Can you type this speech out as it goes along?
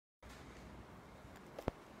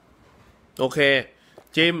โอเค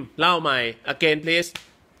จิมเล่าใหม่ again please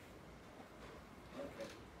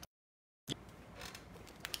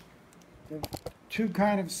two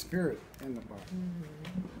kind of spirit in the body.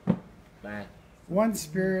 One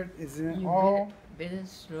spirit is in all. Very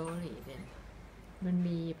slowly then. มัน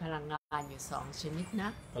มีพลังงานอยู่สองชนิดนะ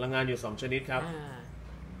พลังงานอยู่สองชนิดครับ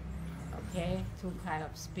โอเค two kind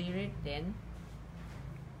of spirit then.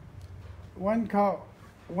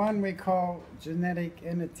 One we call genetic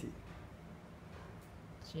energy.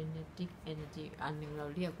 Genetic energy อันหนึ่งเรา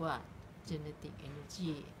เรียกว่า genetic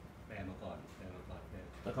energy แปลมาก่อน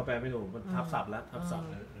แล้วเขาแปลไม่ถูกมันทับศัพท์แล้วทับศัพท์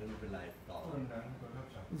ไม่เป็นไรต่อ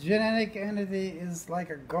Genetic energy is like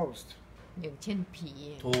a ghost. อย่างเช่นผี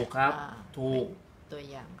ถูกครับถูกตัว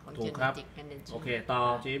อย่างของ genetic energy โอเคต่อ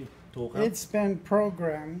จิมถูกครับ It's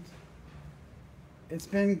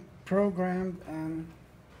been programmed and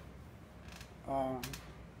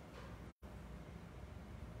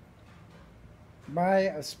by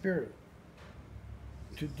a spirit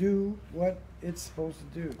to do what it's supposed to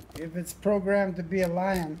do. If it's programmed to be a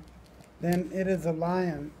lion, then it is a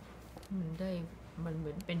lion. มันเห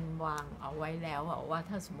มือนเป็นวางเอาไว้แล้วว่า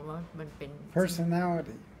ถ้าสมมติว่ามันเป็น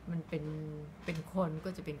personality มันเป็นคนก็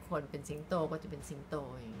จะเป็นคนเป็นสิงโตก็จะเป็นสิงโต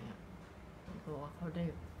อย่างเงี้ยเพราะว่าเขาได้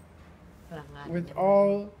พลังงาน with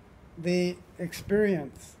all the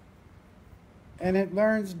experience and it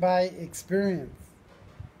learns by experience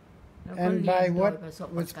and by what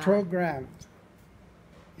was programmed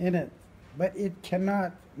in it but it cannot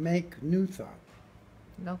make new thought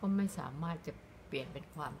แล้วก็ไม่สามารถจะเปลี่ยนเป็น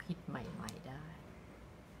ความคิดใหม่ๆได้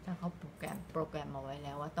ถ้าเขาโปรแกรมมาไว้แ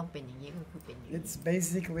ล้วว่าต้องเป็นอย่างนี้ก็คือเป็นอย่างนี้ It's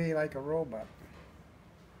basically like a robot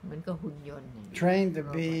มันก็หุ่นยนต์ trained to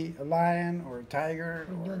be a lion or a tiger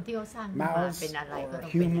หุ่นยนต์ที่เขาสร้างมาเป็นอะไรก็ต้อ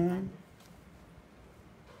ง or เป็นอย่างนั้น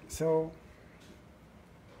so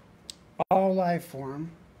all life form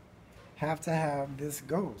have to have this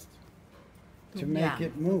ghost to make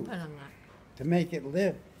it move to make it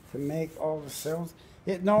live to make all the cells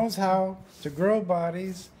it knows how to grow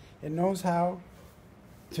bodies it knows how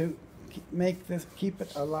to make this keep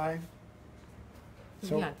it alive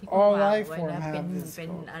so all life form have this เป็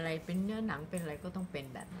นอะไรเป็นเนื้อหนังเป็นอะไรก็ต้องเป็น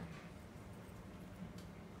แบบนั้น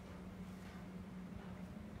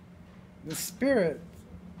the spirit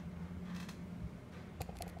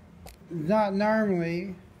not normally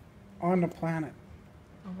on the planet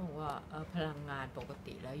เขาบอกว่าพลังงานปก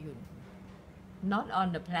ติแล้วอยู่ not on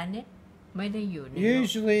the planet ไม่ได้อยู่ใน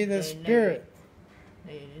usually the spirit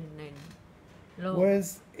was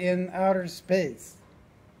in outer space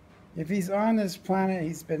if he's on this planet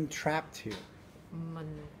he's been trapped here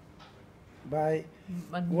by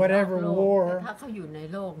whatever war ถ้าเขาอยู่ใน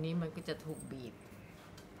โลกนี้มันก็จะถูกบีบ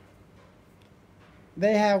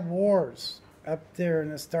they have wars up there in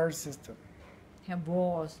the star system have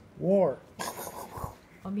wars war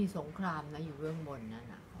เขามีสงครามนะอยู่เบื้องบนนั่น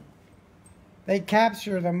นะ they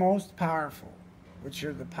capture the most powerful which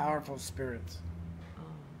are the powerful spirits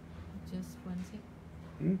just one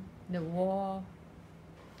second the war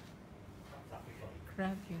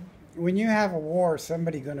grab you when you have a war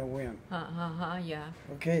somebody gonna win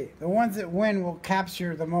yeah okay the ones that win will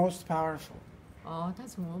capture the most powerful ถ้า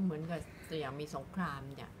สมมติเหมือนกับอย่างมีสงคราม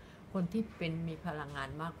เนี่ยคนที่เป็นมีพลังงาน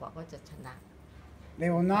มากกว่าก็จะชนะ they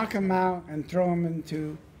will knock him out and throw him into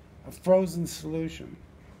a frozen solution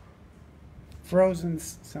frozen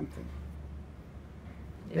something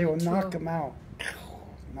they will knock him out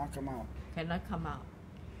cannot come out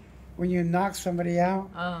when you knock somebody out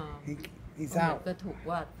he's out ก็ถูก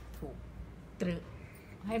ตรึก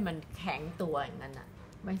ให้มันแข็งตัวอย่างนั้นน่ะ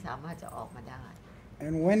ไม่สามารถจะออกมาได้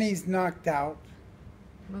and when he's knocked out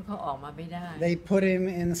เมื่อเขาออกมาไม่ได้ they put him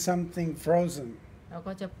in something frozen แล้ว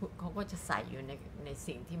ก็เขาก็จะใส่อยู่ใน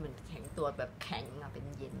สิ่งที่มันแข็งตัวแบบแข็งเป็น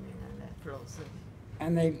เย็นอย่างนั้นเลย frozen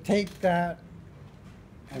and they take that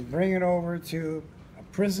and bring it over to a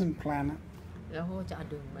prison planet แล้วเขาจะ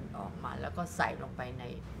ดึงมันออกมาแล้วก็ใส่ลงไปใน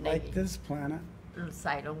like this planet ใ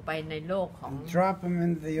ส่ลงไปในโลกของ drop him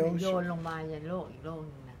into the ocean โยนลงมาในโลกอีกโลก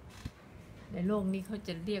นึงนะในโลกนี้เขาจ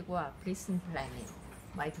ะเรียกว่า prison planet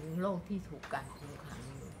หมายถึงโลกที่ถูกการคุมขัง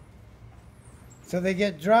อยู่ so they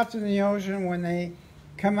get dropped in the ocean when they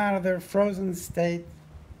come out of their frozen state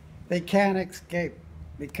they can't escape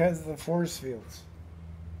because of the force fields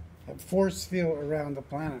a force field around the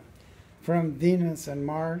planet from Venus and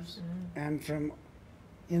Mars and from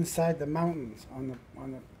inside the mountains on the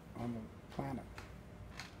planet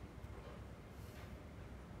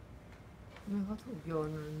เมื่อเขาถูกโยน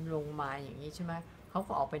ลงมาอย่างนี้ใช่ไหมเขา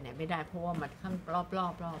ก็ออกไปไหนไม่ได้เพราะว่ามันข้างรอบ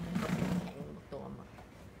มันก็แข็งตัวหมด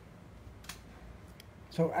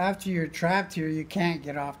so after you're trapped here you can't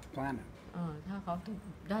get off the planet ถ้าเขา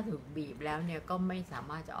ถูกบีบแล้วเนี่ยก็ไม่สา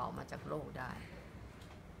มารถจะออกมาจากโลกได้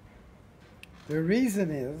The reason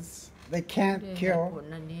is they ด้วย can't เหตุ kill ผล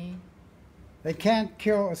อันนี้ they can't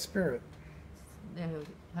kill a spirit.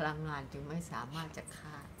 พลังงานจึงไม่สามารถจะ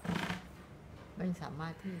ฆ่าไม่สามา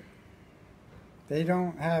รถที่ They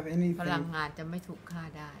don't have พลัง anything. งานจะไม่ถูกฆ่า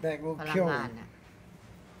ได้ that will พลัง kill งาน them. น่ะ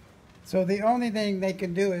So the only thing they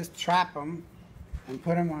can do is trap them and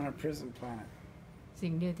put them on a prison planet.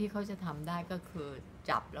 สิ่งเดียวที่เขาจะทำได้ก็คือ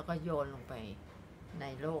จับแล้วก็โยนลงไปใน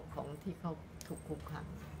โลกของที่เขาถูกคุมขัง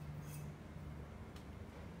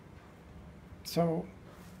So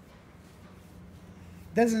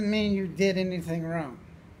doesn't mean you did anything wrong.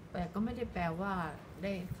 แต่ก็ไม่ได้แปลว่า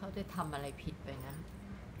เขาได้ทำอะไรผิดไปนะ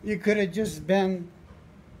You could have just been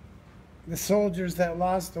the soldiers that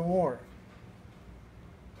lost the war.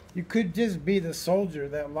 You could just be the soldier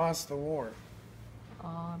that lost the war.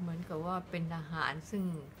 เหมือนกับว่าเป็นทหารซึ่ง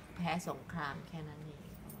แพ้สงครามแค่นั้นเอง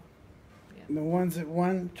The ones that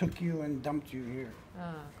won took you and dumped you here.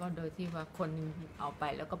 ก็โดยที่ว่าคนหนึงเอาไป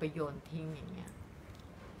แล้วก็ไปโยนทิ้งอย่างเงี้ย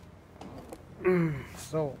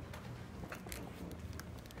So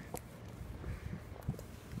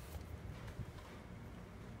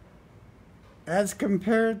as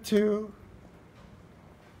compared to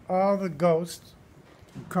all the ghosts,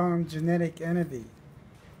 we call them genetic entity.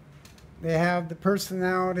 They have the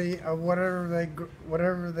personality of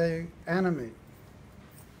whatever they animate.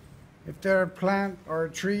 If they're a plant or a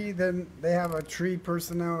tree, then they have a tree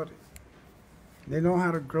personality. They know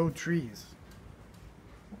how to grow trees.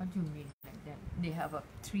 What do you mean like that? They have a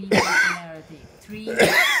three personality. Three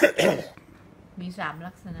มีสาม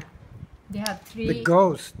ลักษณะ They have three. The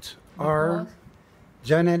ghosts The are ghost.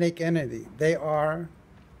 genetic entity.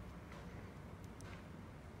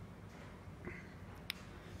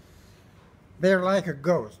 They're like a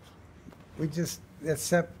ghost.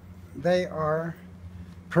 Except they are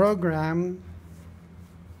programmed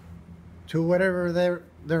to whatever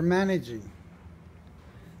they're managing.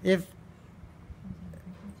 If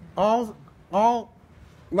all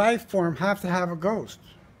life form have to have a ghost.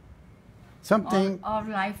 Something All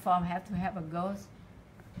life form have to have a ghost.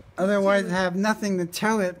 otherwise have nothing to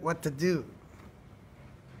tell it what to do.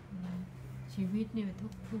 ชีวิตเนี่ย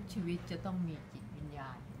ทุกชีวิตจะต้องมีจิตวิญญา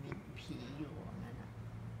ณมีผีอยู่นั่นนะ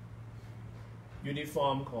ยูนิฟอ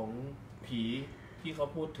ร์มของผีที่เขา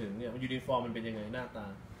พูดถึงเนี่ยยูนิฟอร์มมันเป็นยังไงหน้าตา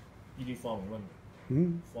ยูนิฟอร์มของมัน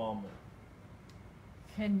ฟอร์มอะ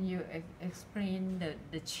Can you explain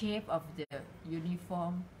the shape of the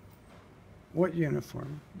uniform? What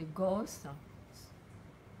uniform? The ghost?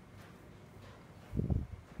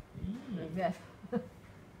 Like that.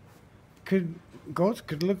 Ghosts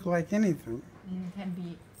could look like anything. Can be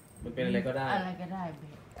มันเป็นอะไรก็ได้ อะไรก็ได้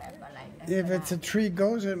แบบอะไรก็ได้ If it's a tree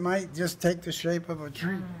ghost, it might just take the shape of a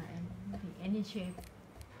tree. Any shape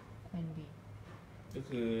can be ก็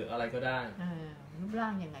คืออะไรก็ได้ รูปร่า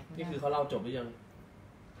งยังไงก็ นี่ ได้ คือเขาเล่าจบหรือยัง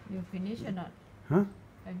You finish or not? Huh?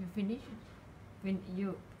 Have you finished? When you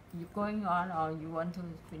going on or you want to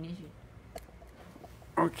finish it?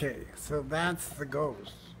 Okay, so that's the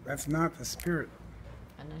ghost. That's not the spirit.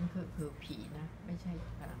 อันนั้นคือผีนะไม่ใช่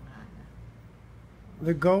พลังงานนะ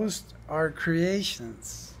The ghosts are creations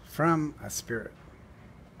from a spirit.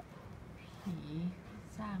 ผี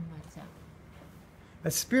สร้างมาจาก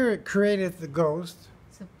A spirit created the ghost,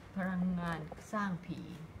 พลังงานสร้างผี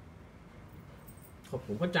ผ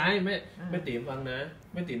มเข้าใจแม่ติ๋มฟังนะ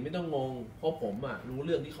แม่ติ๋มไม่ต้องงงเพราะผมอ่ะรู้เ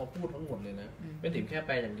รื่องที่เขาพูดทั้งหมดเลยนะแม่ติ๋มแค่แป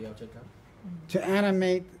ลอย่างเดียวเชิญครับ to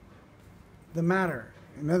animate the matter.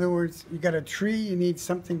 In other words, you got a tree, you need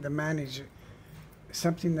something to manage it,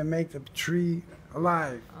 something to make the tree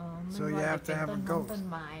alive. ไม่ So you ว่า have จะ to เป็น have ต้ a น ghost.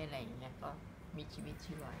 ไม้อะไรอย่างเงี้ยก็มีชีวิต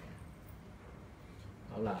ชีวา เ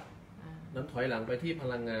อาล่ะนั้นถอยหลังไปที่พ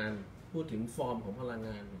ลังงานพูดถึงฟอร์มของพลัง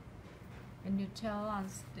งาน Can you tell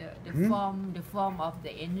us the form of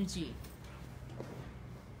the energy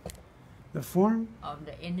The form? of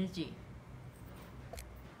the energy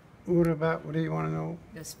What do you want to know?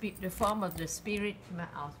 the form of the spirit มา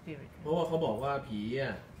เอา spirit เพราะว่าเขาบอกว่าผีอ่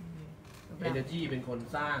ะ energy เป็นคน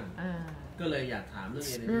สร้างก็เลยอยากถามเรื่อง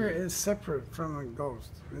energy Spirit is separate from a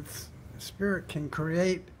ghost. Spirit can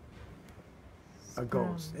create a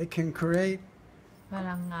ghost. It can create พ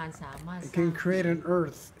ลังงานสามารถ It can create an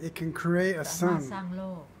earth. It can create a สามารถสร้าง sun. โล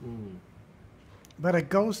ก But a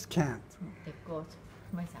ghost can't. แต่ ghost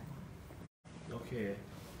ไม่สามารถ โอเค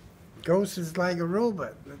Ghost is like a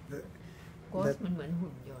robot. ghost มันเหมือน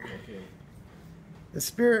หุ่นยนต์ โอเค The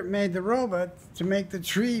spirit made the robot to make the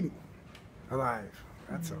tree alive.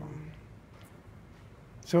 That's all.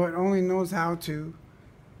 So it only knows how to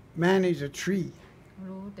manage a tree.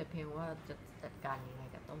 รู้แต่เพียงว่าจะจัดการยังไง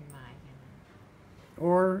กับต้นไม้แค่นั้น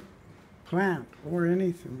or plant or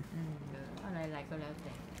anything. อะไรๆก็แล้วแ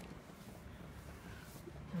ต่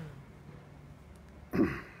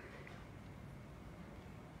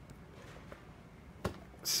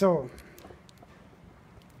So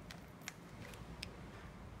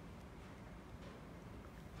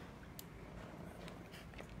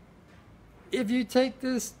if you take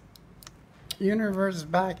this universe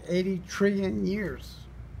back 80 trillion years,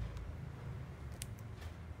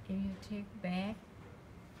 if you take back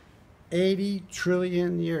 80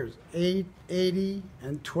 trillion years, 80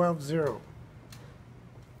 and 12 0.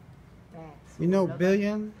 8 You know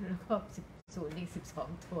billion? แล้วก็0อีก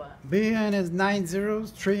12 ตัว Billion is 9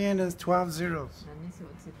 zeros, trillion is 12 zeros. อันนี้0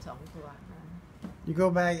 12 ตัว You go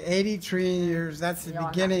back 80 trillion years, that's theย้อนหลั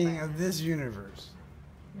ง beginning ไป of this universe.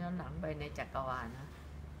 ย้อนหลังไปในจักรวาลนะ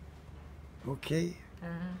Okay?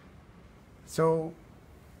 อ่า So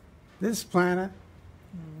this planet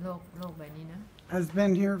โลกใบนี้นะ has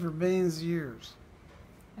been here for billions of years.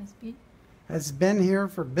 has been Has been here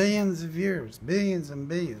for billions of years, billions and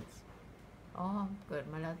billions. อ๋อเกิด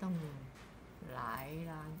มาแล้วต้องหลาย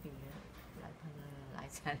ล้านปีแล้วหลายพันหลาย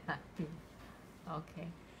แสนล้านปีโอเค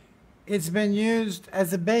It's been used as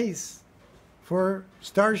a base for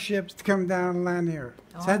starships to come down and land here.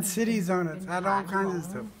 It's had cities on it, it's had all kinds of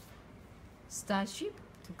stuff. Starship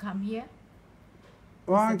to come here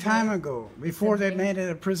Long It's a time base. ago, before they base. made it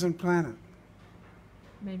a prison planet.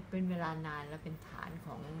 เป็นเวลานานแล้วเป็นฐานข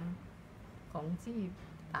องที่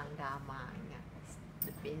ต่างดาวมาเนี่ย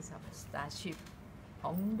the base of starship ขอ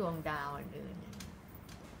งดวงดาวอื่นๆเนี่ย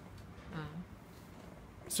อ่า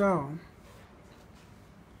So,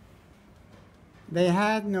 they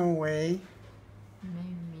had no way ไม่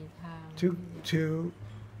มีทาง to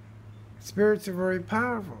spirits are very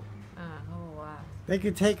powerful. เขาบอกว่า They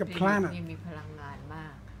could take a นี่ planet มีพลังงานมา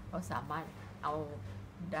กเขาสามารถเอา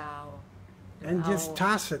ดาว and เอา just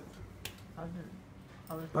toss it เอา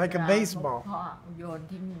Like a ดาว baseball. เพาะโยน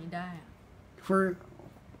ทิ้งนี้ได้ for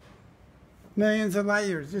millions of light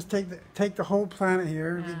years. Just take the whole planet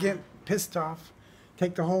here. If you get pissed off,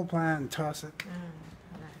 take the whole planet and toss it.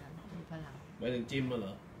 ขนาดนั้นมีพลัง หมายถึงจิ้มมาเหร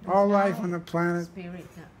อ All life on the planet, spirit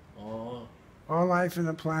น่ะ อ๋อ all life on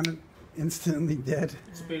the planet instantly dead.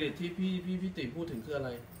 สปิริตที่พี่ติพูดถึงคืออะไร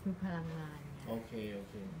คือพลังงานไง โอเค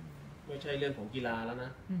ไม่ใช่เรื่องของกีฬาแล้วนะ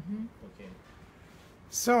อือฮึ โอเค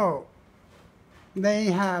So they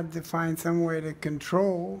had to find some way to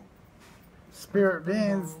control spirit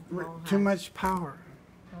beings with too much power.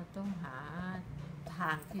 เราต้องหาท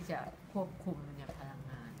างที่จะควบคุมเนี่ยพลัง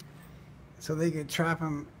งาน So they could trap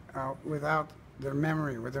them out without their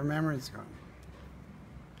memory, with their memories gone.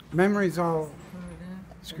 Memory's all คือนะ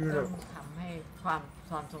Screwed ต้อ up. งทำให้ควา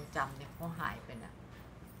มทรงจำเนี่ยเขาหายไปน่ะ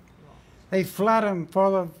They flood them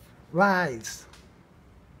full of lies.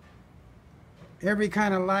 Every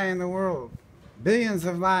kind of lie in the world. Billions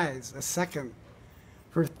of lies a second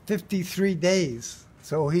for 53 days.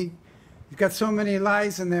 So he's got so many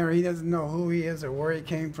lies in there, he doesn't know who he is or where he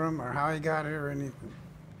came from or how he got here or anything.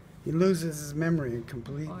 He loses his memory เพราะ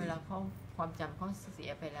completely. เวลาเขาความจำเขาเสี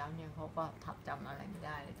ยไปแล้วเนี่ยเขาก็ทับจำอะไรไม่ไ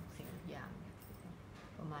ด้เลยทุกสิ่งทุกอย่างเนี่ย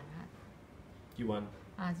ประมาณกี่วัน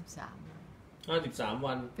 53 53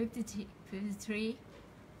 วัน 53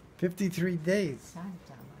 53 days. 53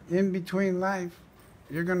วัน In between life,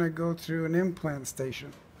 you're going to go through an implant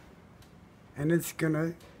station. And it's going to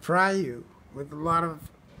fry you with a lot of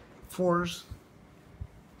force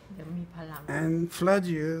เดี๋ยวมีพลัง and flood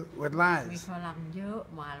you with มี lies. พลังเยอะ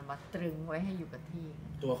มาตรึงไว้ให้อยู่กับที่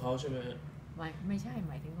ตัวเขาใช่ไหมฮะ ไม่ใช่ห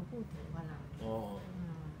มายถึงเขาพูดถึงพลัง อ๋อ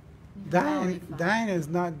Dying is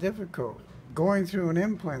not difficult. Going through an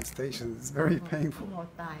implant station is very painful. เรา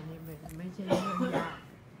ตายเนี่ยมันไม่ใช่เรื่องยาก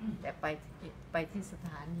แต่ไปที่สถ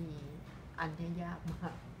านีอันที่ยากมา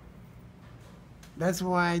ก That's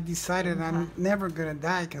why I decided I'm never going to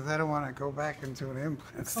die because I don't want to go back into an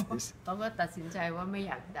implant station. เขาก็ตัดสินใจว่าไม่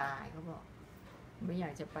อยากตายเขาบอกไม่อยา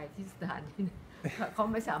กจะไปที่สถานีนั้นเขา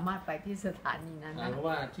ไม่สามารถไปที่สถานีนั้น เพราะ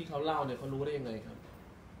ว่าที่เขาเล่าเนี่ยเขารู้ได้ยังไงครับ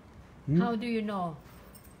How do you know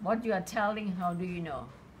what you are telling? How do you know?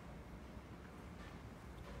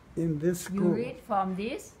 In this You school, read from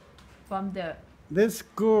this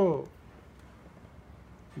school,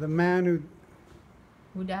 the man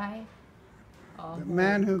who died? the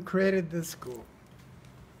man who created this school,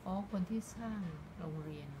 คนที่สร้างโรงเ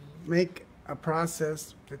รียนนี้ make a process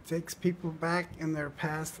that takes people back in their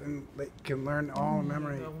past and they can learn all โร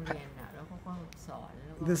memory งเรียนน่ะแล้วเขาก็สอนแ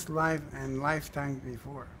ล้วก็ this life and lifetime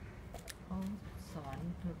before. เขาสอน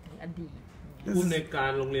ถึงอดีต ผู้ในกา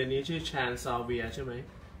รโรงเรียนนี้ชื่อแชนซาเวียใช่ไหม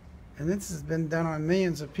And this has been done on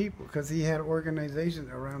millions of people because he had organizations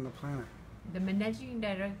around the planet. The managing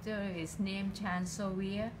director is named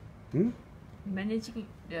Chancellor. Managing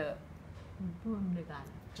the ผู้อำนวยการ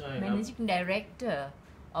ใช่ครับ Managing Director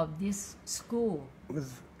of this school. Was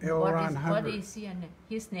What L. Ron what Hubbard. is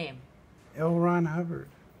his name? L. Ron Hubbard.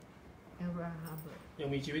 L. Ron Hubbard. ยัง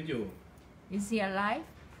มีชีวิตอยู่ Is he alive?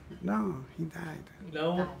 No, he died. แล้ว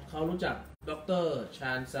เขารู้จักดรช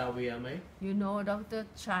าญซาเวียไหม You know Dr.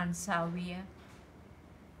 Chancellor?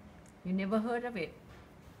 You never heard of it?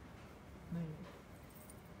 ไม่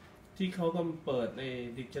ที่เขากำลังเปิดใน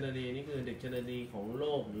dictionary นี่คือ dictionary ของโล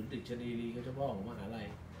กหรือ dictionary เฉพาะของมหาลัย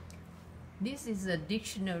This is a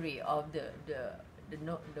dictionary of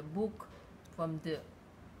the book from the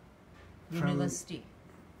university.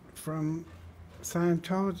 From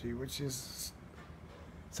Scientology, which is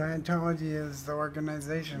Scientology is the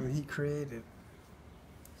organization he created.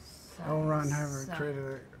 L. Ron Hubbard created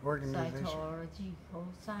an organization. Scientology เขา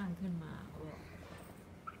สร้างขึ้นมา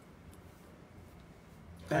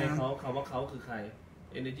ใครเขาว่าเขาคือใคร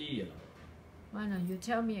energy เหรอ Why don't you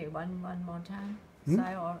tell me one more time?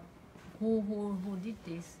 Who did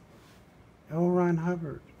this? L. Ron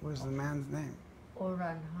Hubbard was the man's name.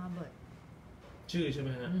 Oran Hubbard. ชื่อใช่ไหม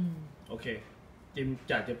ฮะ โอเค จิม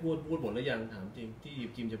อยากจะพูดหมดแล้วยังถามจริงที่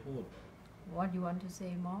จิมจะพูด What you want to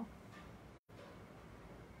say more?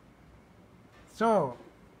 So,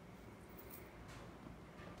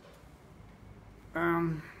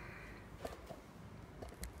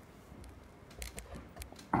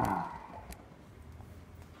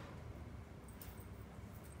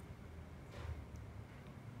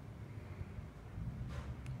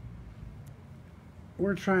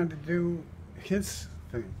 we're trying to do his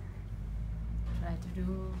thing. Try to do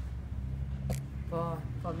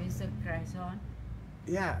for Mr. Grayson.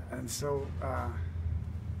 Yeah, and so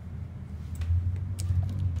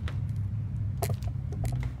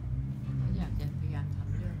เขาอยากจะพยายามท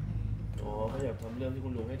ำเรื่องให้ อ๋อเขาอยากทำเรื่องที่คุ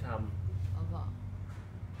ณลุงให้ท เขาบอก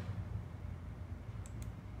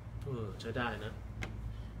ำใช้ได้นะ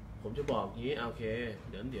ผมจะบอกงี้โอเค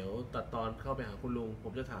เดี๋ยวตัดตอนเข้าไปหาคุณลุงผ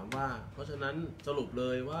มจะถามว่า เพราะฉะนั้นสรุปเล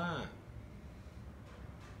ยว่า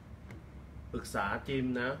ปรึกษาจิม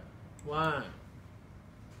นะว่า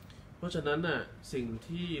เพราะฉะนั้นน่ะสิ่ง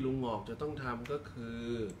ที่ลุงหงอกจะต้องทำก็คือ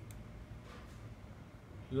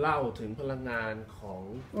เล่าถึงพลังงานของ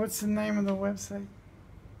what's the name of the website?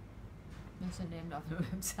 What's the name of the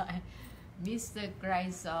website? Mr.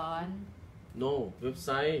 Grayson. no เว็บไ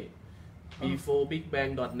ซต์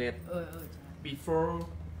beforebigbang.net ใช่ before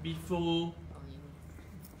เอาอย่าง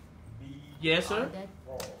นี้ yes sir that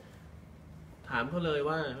ถามเขาเลย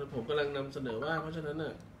ว่าผมกำลังนำเสนอว่าเพราะฉะนั้นน่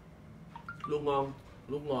ะลุง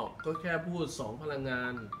งอกก็แค่พูด2พลังงา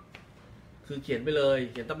น คือเขียนไปเลย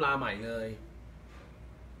เขียนตำราใหม่เลย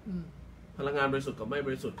พลังงานบริสุทธิ์กับไม่บ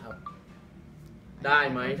ริสุทธิ์ครับ ได้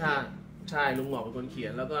ไหมถ้าใช่ลุงงอกเป็นคนเขีย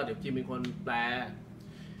นแล้วก็เดี๋ยวจิมเป็นคนแปล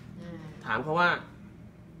ถามเขาว่า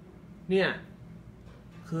เนี่ย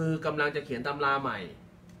คือกำลังจะเขียนตำราใหม่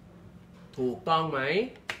ถูกต้องไหม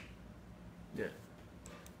เนี่ย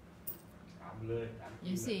ถามเลย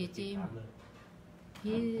You see Jim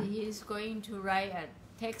he is going to write a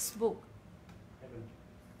textbook ให้มัน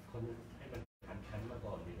หันชั้นมาก่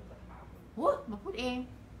อนดีแล้วก็ถาม โอ้มาพูดเอง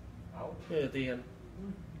เอา เพื่อจะตีกัน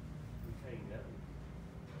ไม่ใช่อย่างนั้น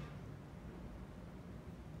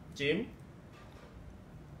จิม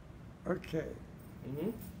Okay.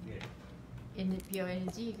 เนี่ย Pure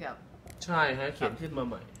Energy กับ ใช่ฮะเขียนขึ้นมา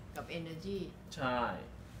ใหม่ กับ Energy ใช่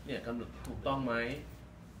เนี่ยกำหนดถูกต้องไหม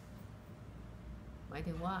หมาย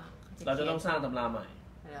ถึงว่า เราจะต้องสร้างตำราใหม่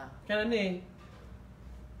เหรอ แค่นั้นเอง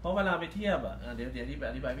เพราะเวลาไปเทียบเดี๋ยวที่อ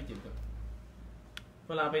ธิบายพี่จิ๋มก่อนเ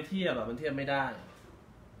วลาไปเทียบมันเทียบไม่ได้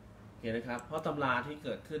เห็นไหมครับเพราะตำราที่เ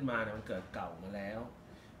กิดขึ้นมาเนี่ยมันเกิดเก่ามาแล้ว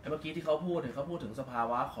ไอ้เมื่อกี้ที่เขาพูดเนี่ยเขาพูดถึงสภา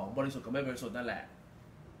วะของบริสุทธิ์กับไม่บริสุทธิ์นั่นแหละ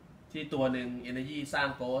ที่ตัวหนึ่ง energy สร้าง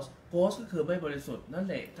ghost ก็คือไม่บริสุทธิ์นั่น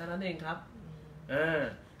แหละเท่านั้นเองครับ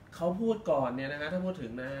เขาพูดก่อนเนี่ยนะฮะถ้าพูดถึ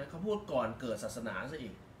งนะเขาพูดก่อนเกิดศาสนาซะอี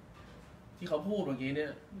กที่เขาพูดเมื่อกี้เนี่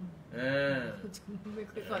ยไม่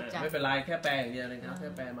ค่อยเข้าใจ ไม่เป็นไรแค่แปลอย่างเดียวเลยครับแค่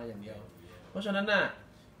แปลมาอย่างเดียวเพราะฉะนั้นน่ะ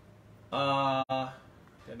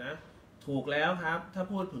เดี๋ยวนะถูกแล้วครับถ้า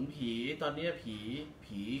พูดถึงผีตอนนี้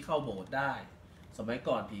ผีเข้าโบสถ์ได้สมัย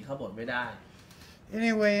ก่อนผีเข้าโบสถ์ไม่ได้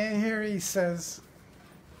Anyway, here he says,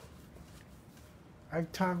 I've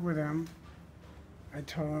talked with him. I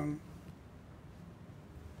told him,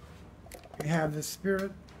 we have the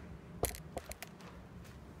spirit,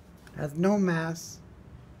 has no mass,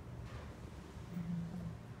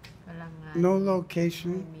 พลังงาน no ไม่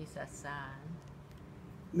location, มีสสาร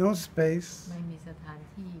no space, ไม่มีสถาน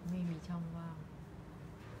ที่ไม่มีช่องว่าง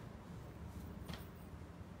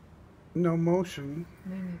no motion,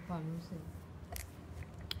 ไม่มีความรู้สึก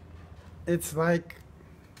it's like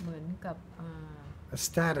เหมือนกับa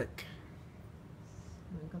static.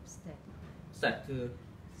 เหมือนกับ static แสตคือ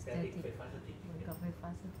สแตติกไฟฟ้าสถิต เหมือนกับไฟฟ้า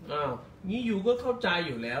สถิต อ้าวนี่อยู่ก็เข้าใจอ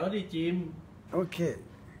ยู่แล้วดิจิม Okay.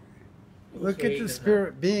 Look at the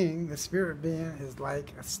spirit being. The spirit being is like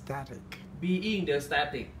a static. being the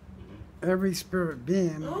static Every spirit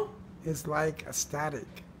being Oh. is like a static.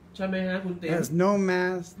 ใช่ไหมฮะคุณเต้ It has no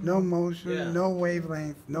mass, no motion, Yeah. no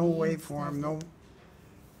wavelength, no Being waveform, no.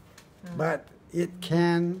 static. But it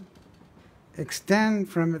can extend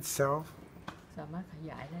from itself สามารถข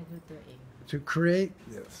ยายได้ด้วยตัวเอง to create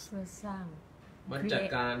this. เพื่อสร้าง มันจั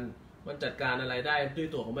ดการอะไรได้ด้วย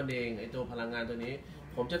ตัวของมันเองไอตัวพลังงานตัวนี้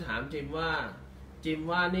ผมจะถามจิมว่า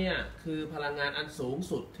เนี่ยคือพลังงานอันสูง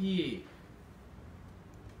สุดที่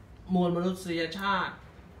มวลมนุษยชาติ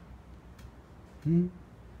Hmm?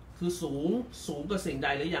 คือสูงกว่าสิ่งใด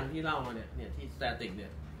หรืออย่างที่เล่ามาเนี่ยที่สแตติกเนี่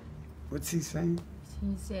ย What's he saying?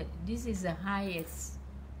 He said this is the highest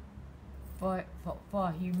for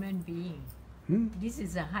human being Hmm? this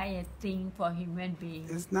is the highest thing for human being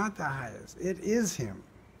It's not the highest. It is him.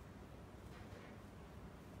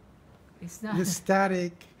 it's not The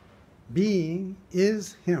static being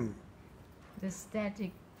is him. the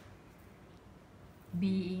static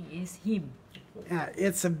being is him Yeah,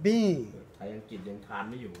 it's a being. ไทยอังกฤษยังทาน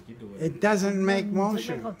ไม่อยู่คิดดู It doesn't make ฉันไม่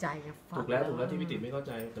motion. เข้าใจไงฟัง ถูกแล้วที่พี่ติ๋มไม่เข้าใ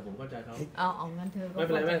จแต่ผมเข้าใจเขา เอางั้นเธอก็ ไม่เ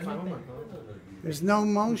ป็นไรไม่ ข้า ฟัง ใจ เขาก่อน There's no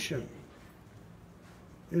motion.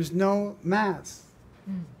 There's no mass.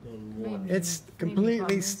 โดนม้วน It's ไม่มี completely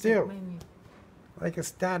ความรู้สึก still, ไม่มี like a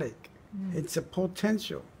static. It's a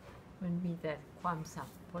potential. มันมีแต่ความสัม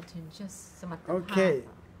potential สมรรถภาพ Okay.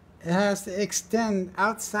 It has to extend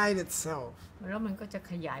outside itself แล้วมันก็จะ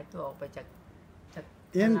ขยายตัวออกไปจาก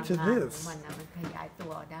into พลังงาน this. ของมันนะมันขยายตั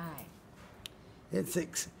วได้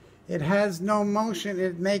It has no motion.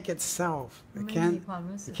 It make itself. It ไม่มี can't. ความ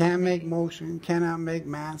รู้สึก It can't make motion. Cannot make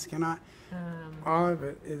mass. Cannot. เอิ่ม All of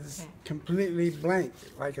it is Okay. completely blank,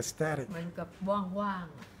 like a static. เหมือนกับว่าง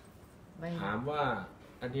ๆไม่ ถามว่า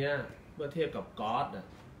อันเนี้ยเมื่อเทียบกับก๊อดอ่ะ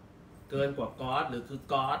เกินกว่าก๊อดหรือคือ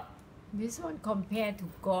ก๊อด This one compared to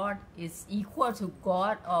God is equal to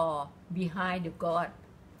God or behind the God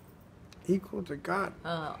Equal to God.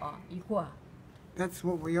 or equal That's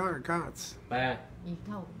what we are, gods. แปล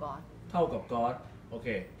equal to God เท่ากับก๊อดโอเค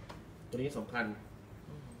ตัวนี้สำคัญ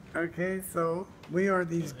Okay, so we are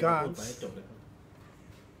these ให้เราพูดไปให้ gods. จบเลยครับ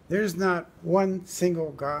There's not one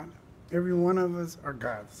single God. Every one of us are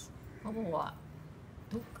gods. เขาบอกว่า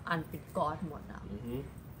ทุกอันเป็น God หมดอ่ะ อือฮึ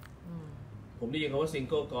ผมได้ยินคำว่าซิง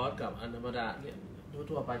เกิลก๊อดกับอันธรรมดาเนี่ย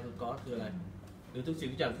ทั่วๆไปคือก๊อดคืออะไร หรือทุกสิ่ง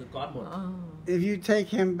ทุกอย่างคือก๊อดหมด If you take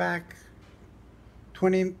him back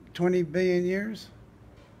 20 billion years,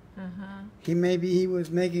 อ่าฮะ he was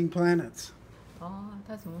making planets อ๋อ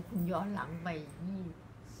ถ้าสมมติคุณย้อนหลังไป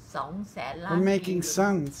200,000 ล้าน or making ปี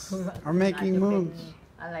suns คือ or making อาจจะเป็น moons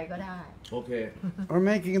อะไรก็ได้ โอเค or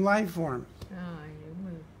making life forms. หรือ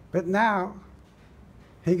มือ But now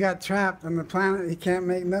he got trapped on the planet. He can't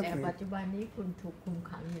make แต่ nothing. ปัจจุบันนี้คุณถูกคุม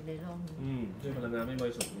ขังอยู่ในโลกนี้ ด้วยพลังงานไม่บ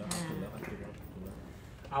ริสุทธิ์แล้วถูกแล้วถูกแล้ว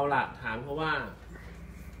เอาล่ะถามเขาว่า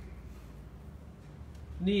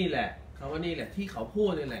นี่แหละเขาว่านี่แหละที่เขาพู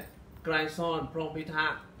ดนี่แหละไกรซ่อนพรหมพิทั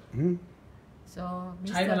กษ์ Hmm? so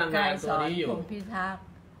ใช้พลังงานตัวนี้อยู่ พงพิทักษ์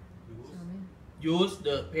use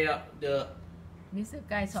the Mr.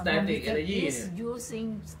 Guy สอน Static energy is เนี่ย using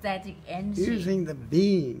static energy Using the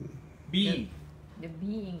being. B the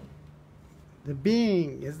being The being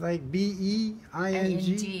is like BEING.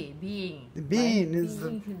 being The being is being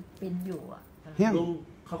the- คือเป็นอยู่อ่ะ Him. ลุง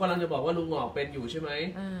เขากำลังจะบอกว่าลุงหงอกเป็นอยู่ใช่ไหม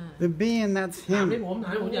The being, that's ถามให้ him. ผม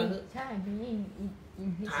อย่าง ใช่ being in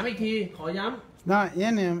his ถามอีกทีขอย้ It's not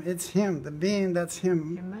in him, it's him. The being, that's เห็น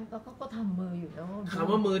him. ไหมก็ทำมืออยู่แล้ว ำคำ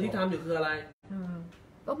ว่ามือที่ทำอยู่คืออะไร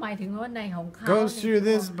ก็หมายถึงว่าในของเขา Goes through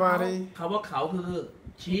this body, คำว่าเขาคือ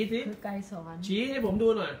ชี้สิ คือไกด์สอน ชี้ให้ผมดู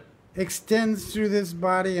หน่อย extends through this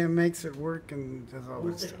body and makes it work and does all Who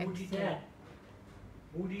this stuff. did that?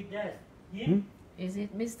 Who did that? Him? Is it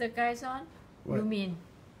Mr. Grayson? What?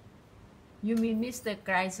 You mean Mr.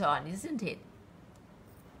 Grayson, isn't it?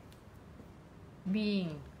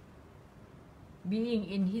 Being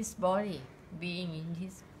in his body, being in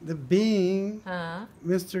his The being,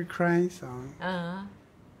 Mr. Christ,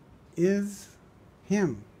 is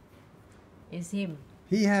him. is him.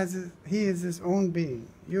 He is his own being.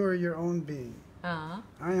 You are your own being.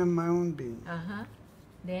 I am my own being.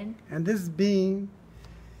 Then And this being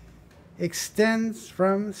extends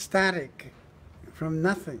from static, from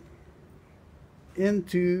nothing,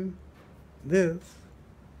 into this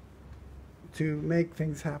to make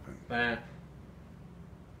things happen. แปล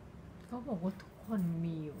เขาบอกว่าทุกคน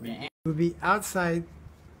มีอยู่ มี แล้ว To be outside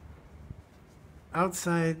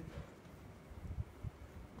outside.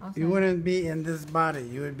 You wouldn't be in this body.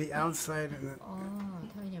 You would be outside อ๋อ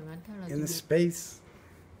ถ้าอย่างนั้นถ้าเรา in จะ the มี space.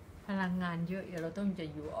 พลังงานเยอะเราต้องจะ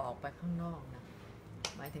อยู่ออกไปข้างนอกนะ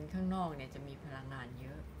หมายถึงข้างนอกเนี่ยจะมีพลังงานเย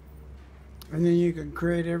อะ And then you can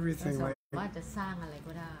create เรา everything สา like มารถจะสร้างอะไร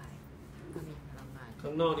ก็ได้ก็มีพลังงาน ข้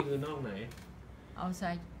างนอกนี่คือนอกไหน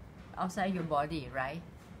outside your body right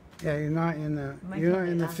yeah, you're not in the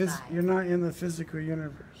outside. you're not in the physical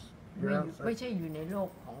universe. ไม่ You're ไม่ outside. ใช่อยู่ในโลก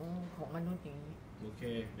ของมนุษย์อย่างนี้ โอเค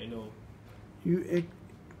I know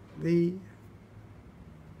The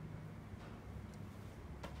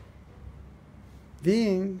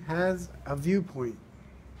being has a viewpoint.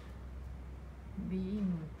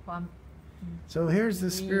 being ความ So here's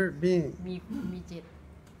the spirit being. มีจิต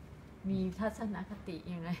มีทัศนคติ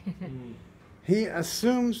ยังไง He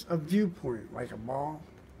assumes a viewpoint like a ball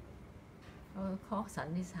เขาสัน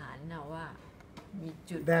นิษฐานนะว่ามี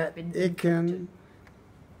จุด that เป็น it can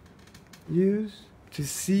use to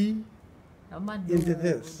see แล้วมา into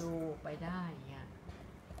this. ดูไปได้เงี้ย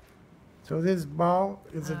So this ball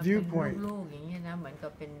is a เป็น viewpoint. ลูกๆอย่างเงี้ยนะเหมือนกั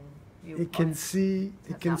บเป็น It can see ส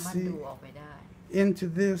ามารถดูออกไปได้ into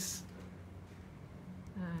this,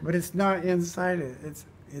 but it's not inside it.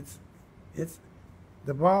 It's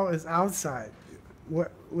the ball is outside. What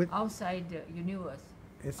outside the universe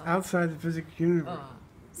it's outside the physical เอ universe.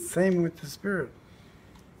 อ Same with the spirit.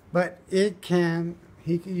 But he can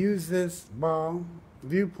use this ball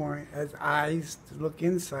viewpoint as eyes to look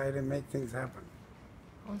inside and make things happen.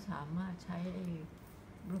 เขาสามารถใช้ไอ้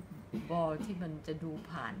ลูกบอลที่มันจะดู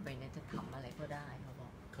ผ่านไปเนี่ยจะทำอะไรก็ได้เขาบอ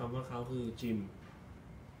ก คำว่าเขาคือจิม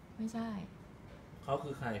ไม่ใช่ เขาคื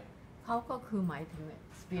อใคร เขาก็คือหมายถึง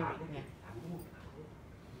spirit ไง ถามลูก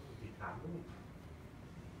ถามลูก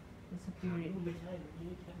spirit ไม่ใช่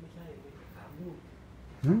ไม่ใช่ถามลูก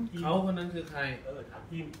เขาคนนั้นคือใคร ถาม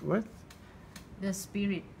ทีม What? the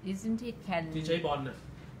spirit isn't it can ที่ใช้บอลน่ะ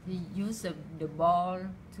use the ball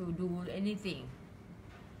to do anything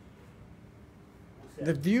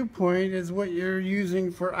The viewpoint is what you're using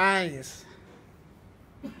for eyes.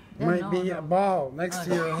 Might be a ball next to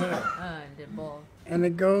your head. the ball And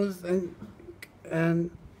it goes and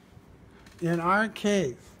in our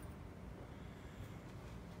case,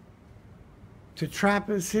 to trap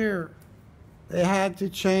us here, they had to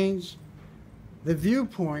change the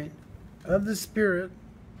viewpoint of the spirit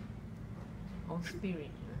ของ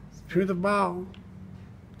spirit นะ through the ball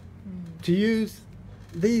to use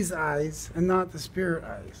these eyes and not the spirit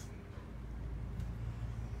eyes.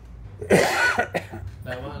 แป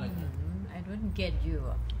ลว่าอะไรครับ I don't get you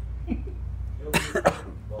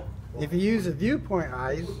If you use the viewpoint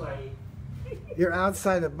eyes, you're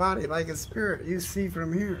outside the body like a spirit. You see from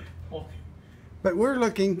here. โอเค But we're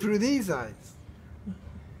looking through these eyes.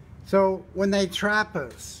 So when they trap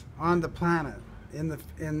us on the planet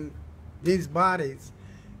in these bodies,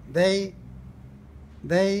 they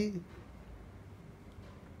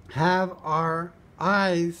have our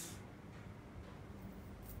eyes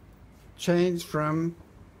change from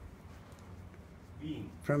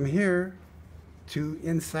here to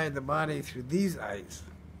inside the body through these eyes.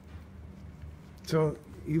 So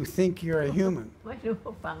you think you're a human. ไม่รู้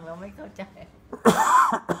ฟังเราไม่เข้าใจ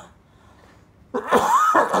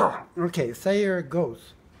Okay, say you're a ghost.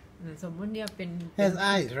 สมมุติเนี่ยเป็น Has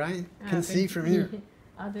eyes, right? Can see from here.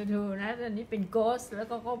 เอาดูนะอันนี้เป็น ghost แล้ว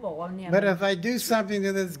ก็เขาบอกว่าเนี่ย But if I do something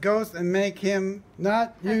to this ghost and make him not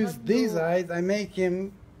use these eyes, I make him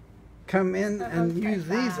come in and use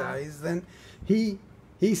these eyes, then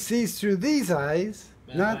he sees through these eyes,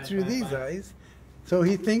 not through these eyes. So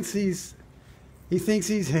he thinks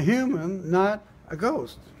he's a human, not a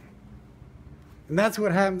ghost. And that's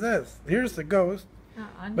what happens is, here's the ghost,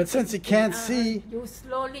 but since he can't see, you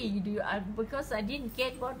slowly do because I didn't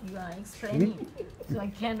get what you are explaining so I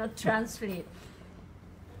cannot translate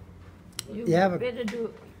you have a- better do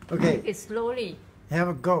Okay. it slowly you have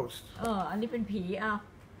a ghost. อันนี้เป็นผี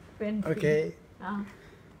เป็นผี Okay. อ่ะ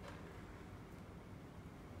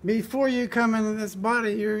Before you come into this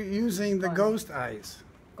body, you're using the ghost eyes.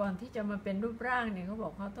 ก่อนที่จะมาเป็นรูปร่างเนี่ยเขาบอ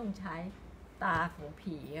กเขาต้องใช้ตาของ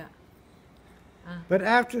ผีอ่ะ But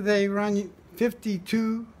after they run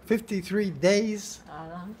 53 days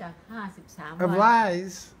หลังจาก53 of วัน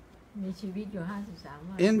lies มีชีวิตอยู่53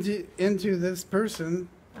วัน into this person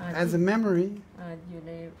as a memory, อยู่ใ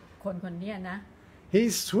นคนเนี้ยนะ he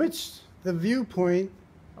switched the viewpoint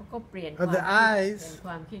เขาก็เปลี่ยน of the เปลี่ eyes ยนค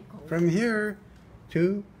วามคิดของ from here to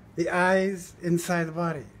the eyes inside the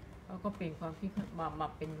body. เขาก็เปลี่ยนความคิดมา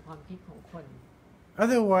เป็นความคิดของคน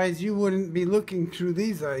Otherwise, you wouldn't be looking through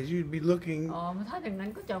these eyes. You'd be looking, ถ้าอย่างนั้น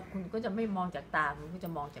คุณก็จะไม่มองจากตาคุณก็จะ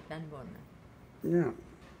มองจากด้านบน yeah.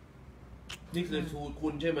 นี่คือคุ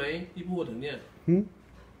ณใช่ไหมที่พูดถึงเนี่ย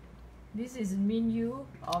This is mean you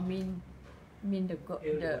or mean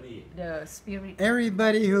the spirit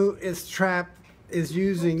Everybody who is trapped is ทุ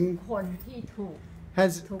using กคนที่ถูก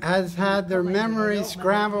has had their memory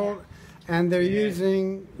scrambled, and they're Yeah. using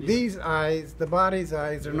these eyes, the body's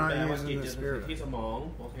eyes. They're แปล not ว่าจิต using the จะถึง spirit. ที่สมอง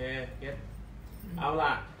โอเคเก็ตเอาล่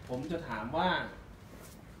ะผมจะถามว่า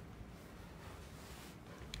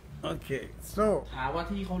Okay, so ถามว่า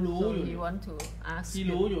ที่เขารู้ so อยู่ you want to ask ที่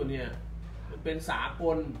รู้อยู่เนี่ยมันเป็นสาก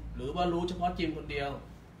ลหรือว่ารู้เฉพาะจิมคนเดียว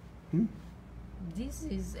this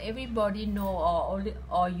is everybody know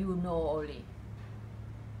or you know only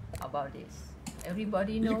about this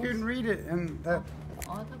everybody you knows can read it in the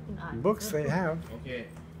อ๋อถ้าคุณอ่าน books they have. โอเค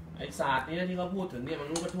ไอศาสตร์เนี้ที่เขาพูดถึงเนี่ยมัน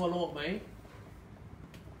รู้กันทั่วโลกไหม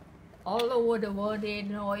all over the world they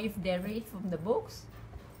know if they read from the books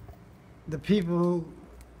The people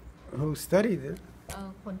who studied it.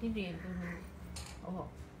 คนที่เรียนก็รู้โอ้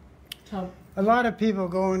A lot of people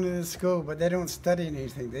go into the school, but they don't study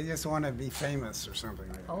anything. They just want to be famous or something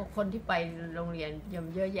like เขา that. คนที่ไปโรงเรียน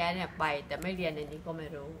เยอะแยะเนี่ยไปแต่ไม่เรียนในนี้ก็ไม่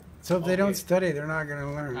รู้ So if they don't study, they're not going to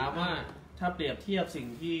ถาม learn. ว่าถ้าเปรียบเทียบสิ่ง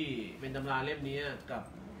ที่เป็นตำราเล่มนี้กับ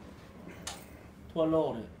ทั่วโลก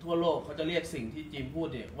เนี่ยทั่วโลกเขาจะเรียกสิ่งที่จิมพูด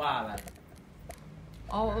เนี่ยว่าอะไร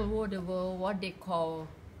all over the world what they call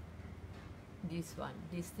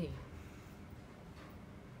this thing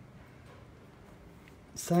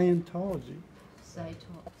Scientology.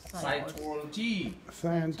 Psychology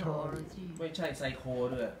Scientology. ไม่ใช่ไซโค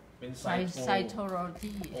ด้วยเป็นไซโท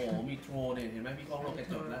Psychology โอ้มีโทรเนี่ยเห็นไหมพี่ก้องโลกแก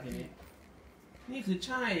จดแล้วทีนี้นี่คือใ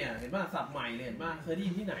ช่อ่ะเห็นป่ะศัพท์ใหม่เลยเห็นป่ะเคยได้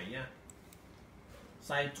ยินที่ไหนอ่ะไ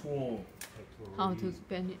ซโท how to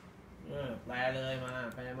spell it แปลเลยมา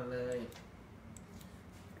แปลมาเลย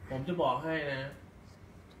ผมจะบอกให้นะ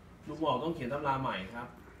ลุงบอกต้องเขียนตำราใหม่ครับ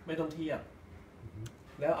ไม่ต้องเทียบ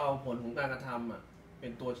แล้วเอาผลของการกระทำเป็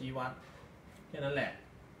นตัวชี้วัดแค่นั้นแหละ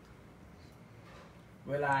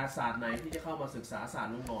เวลาศาสตร์ไหนที่จะเข้ามาศึกษาศาสต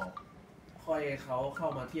ร์ลุงบอกค่อยเขาเข้า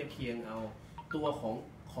มาเทียบเคียงเอาตัว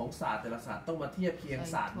ของศาสตร์แต่ละศาสตร์ต้องมาเทียบเคียง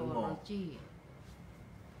ศาสตร์ลุงบอก Psychology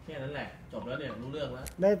แค่นั้นแหละ จบแล้วเนี่ยรู้เรื่องแล้ว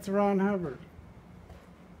That's Ron Hubbard.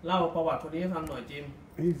 เล่าประวัติคนนี้ให้ฟังหน่อยจิม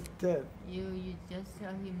He's dead. you just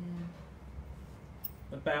tell him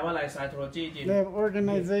มันแปลว่าอะไร Psychology จิม They have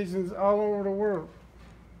organizations all over the world.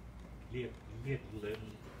 เรียกเลย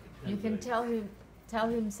you can tell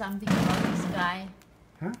him something about this guy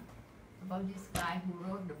Huh? about this guy who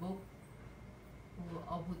wrote the book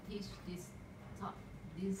who teach this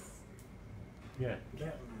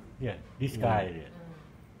yeah this guy เนี่ย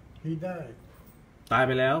He died. ตายไ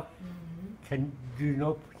ปแล้ว can you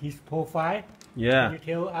know his profile Yeah can you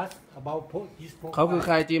tell us about his profile เขาคือใค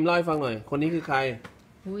รจิมเล่าให้ฟังหน่อย คนนี้คือใคร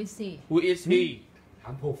who is he Who is he ถา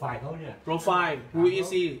มโปรไฟล์เขาเนี่ย Profile Who is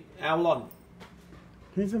he Alon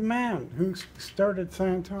He's a man who started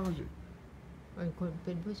Scientology. เ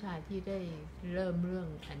ป็นผู้ชายที่ได้เริ่มเรื่อง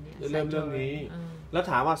อันเนี้ย เริ่มเรื่องนี้ Psychology แล้ว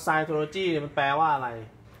ถามว่า Psychology เนี่ยมันแปลว่าอะไร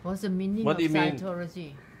What's the meaning What of do you mean? Psychology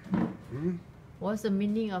Hmm? What's the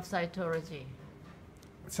meaning of Psychology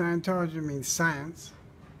Scientology means science.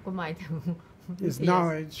 ก็หมายถึง Is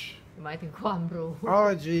knowledge. หมายถึงความรู้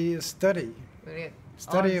Ology is study. เรียก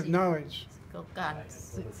Study of Ology knowledge. ก็การ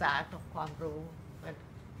ศึกษากับความรู้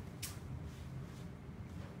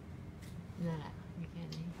นั่นแหละมีแค่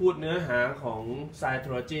นี้ พูดเนื้อหาของ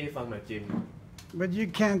Psychology ฟังหน่อยจิม But you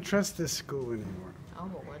can't trust this school anymore. เขา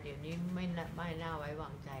บอกว่าเดี๋ยวนี้ไม่น่าไว้วา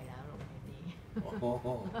งใจแล้วโรงเรียนนี้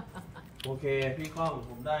โอเค พี่ก้อง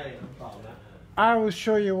ผมได้คำตอบแล้ว I will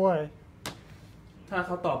show you why. ถ้าเข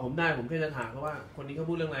าตอบผมได้ผมแค่จะถามเขาว่า คนนี้เขา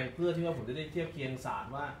พูดเรื่องอะไร เพื่อที่ว่าผมจะได้เทียบเคียงศาสต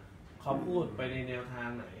ร์ว่าเขาพูดไปในแนวทาง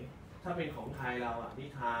ไหน ถ้าเป็นของไทยเรานิ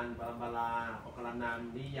ทานปรัมปราอกรนัน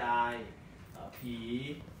ท์นิยายผี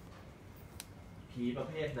ประ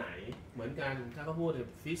เภทไหน เหมือนกันถ้าเขาพูดถึง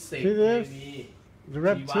ฟิสิกส์เคมี The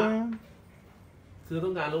reptilian. คือต้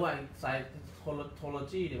องการรู้ว่าไซโคโล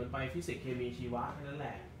จีเนี่ยมันไปฟิสิกส์เคมีชีวะแค่นั้นแห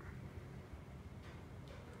ละ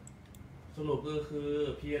สรุปก็คือ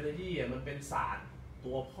พีเอโลจีมันเป็นศาสตร์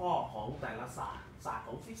ตัวพ่อของแต่ละศาสตร์ข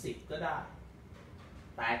องฟิสิกส์ก็ได้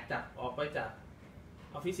แตกจับออกไปจาก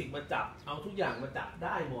เอาฟิสิกส์มาจับเอาทุกอย่างมาจับไ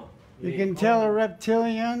ด้หมด You can tell a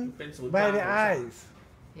reptilian เป็นศูนย์ก by ลาง the ของศาสตร์ eyes.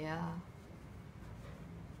 yeah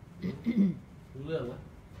รู้เรื่องไหม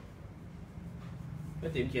แม่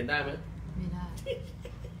ติ๋มเขียนได้ไหม ไม่ได้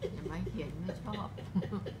อย่าไม่เขียนไม่ชอบ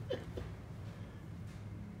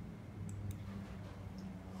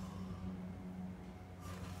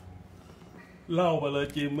เล่าไปเลย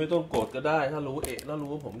จิมไม่ต้องโกรธก็ได้ถ้ารู้แล้ว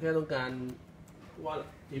รู้ผมแค่ต้องการว่า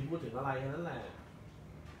จิมพูดถึงอะไรแค่นั้นแหละ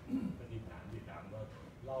ก็ที่ถามว่า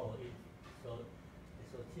เล่าไอ้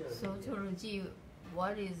โซ เที่ยว sociology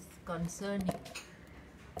what is concerning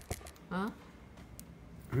ฮะ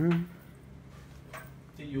Huh?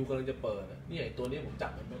 ที่ยูกำลังจะเปิดอะนี่ไอตัวนี้ผมจั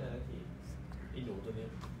บมันไม่ได้ทันทีไอหนูตัวนี้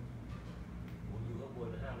หมูอยู่ข้างบน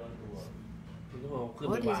500 ตัว คุณต้องเอาขึ้นไ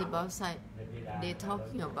ป what วา is ง about psych ในเพดาน they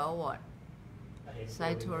talking about what ถ้าเห็น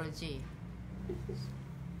ตัวหนึ่ง psychology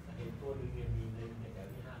ถ้าเห็นตัวหนึงเนี่ยมีในแถว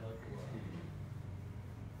ที่500 ตัว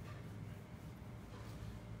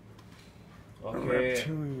โอเค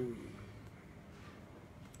Reptilian.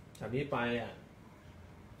 จากนี้ไปอ่ะ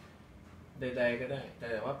ใดๆก็ได้ แต่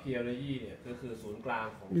ว่าเพียวเนยี่เนี่ยก็คือศูนย์กลาง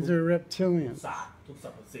ของทุ These ก are reptilians. ศาสตร์ทุกสร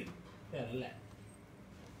รพสิ่งแค่นั้นแหละ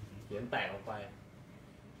เขียนแตกออกไป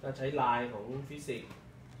ถ้าใช้ลายของฟิสิกส์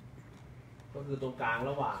ก็คือตรงกลาง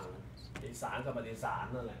ระหว่างไอสารกับปฏิสาร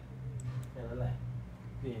นั่นแหละแค่นั้นแหละ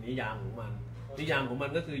นี่นิยามของมันนิยามของมั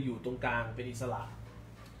นก็คืออยู่ตรงกลางเป็นอิสระ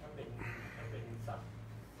ถ้าเป็นศัพท์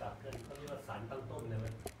เขาเรียกว่าสารตั้งต้นเลยไหม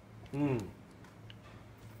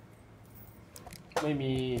ไม่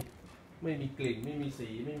มีกลิ่นไม่มีสี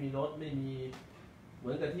ไม่มีรสไม่มีเหมื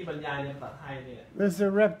อนกับที่บรรยายในภาษาไทยเนี่ย This is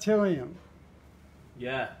a reptilian.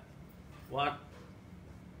 yeah what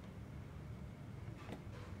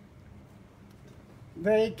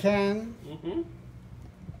They can, อือฮึ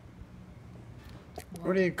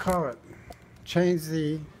what do you call it? Change the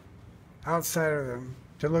outside of them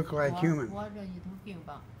to look like human. what are you talking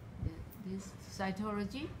about this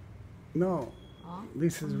psychology No, อ๋อ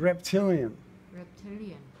this is reptilian.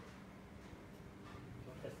 reptilian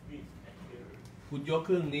คุณยกเค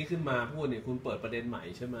รื่องนี้ขึ้นมาพูดเนี่ยคุณเปิดประเด็นใหม่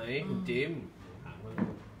ใช่ไหมคุณจิมถามว่า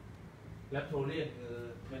แลปโทเรียนคือ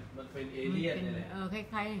มันเป็นเอเลี่ยนนี่แหละ ค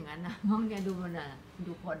ล้ายๆอย่างนั้นนะมองเนี่ยดูมันน่ะ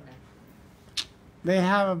ดูคนน่ะ They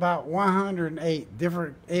have about 108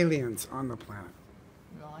 different aliens on the planet.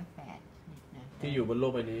 108นะ ที่อยู่บนโล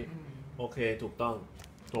กใบนี้ โอเคถูกต้อง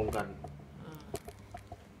ตรงกัน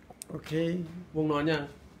Okay, วงนอนยัง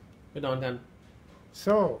ไปนอนกัน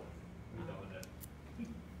so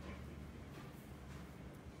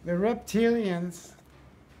the reptilians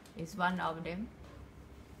is one of them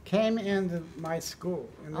came into my school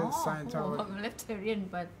in อ๋อ the Scientology. reptilian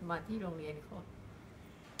มาที่โรงเรียนเขา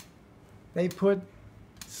They put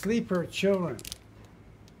sleeper children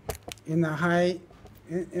in the high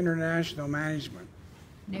international management.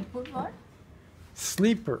 they put what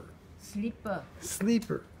Sleeper sleeper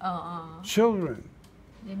children.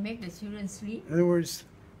 they make the children sleep In other words,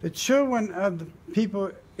 the children of the people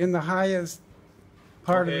in the highest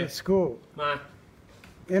part of Okay. the school, มา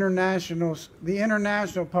the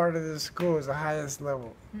international part of the school is the highest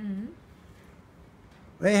level.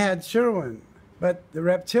 They had children, but the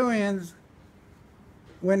reptilians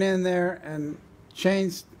went in there and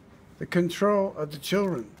changed the control of the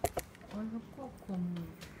children. โอ้ยเขาควบคุม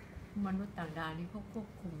มนุษย์ต่างดาวนี่เขาควบ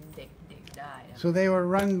คุมเด็กได้อะ So they were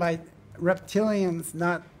run by reptilians,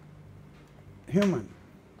 not human.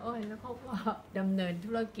 โอ้ยแล้วเขาก็ดำเนิน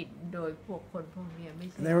ธุรกิจโดยพวกคนพวกเนี้ยไม่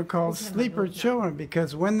ใช่ They were called ไม่ใช่มนุษย์ sleeper นะ children because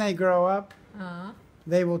when they grow up, อ๋อ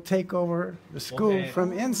they will take over the school Okay. from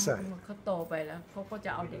inside. เขาโตไปแล้วเขาก็จะ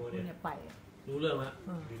เอาเด็กพวกเนี้ยไป รู้เรื่องแล้ว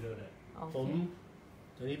มีเรื่องอะไร โอ ผ เค ม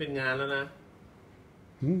ตอนนี้เป็นงานแล้วนะ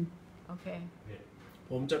Hmm? โอเค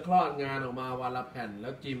ผมจะคลอดงานออกมาวันละแผ่น แล้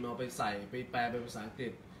วจิมเอาไปใส่ไปแปลเป็นภาษาอังกฤ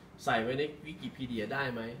ษ ใส่ไว้ในวิกิพีเดียได้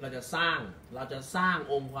ไหมเราจะสร้าง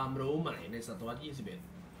องค์ความรู้ใหม่ในศตวรรษที่21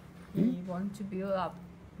 we want to build up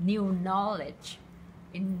new knowledge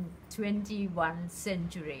in 21st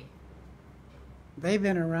century They've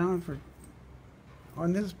been around for on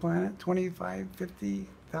this planet 25,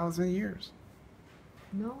 50,000 years.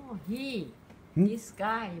 no Hmm? this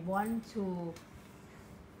guy want to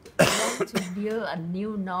build a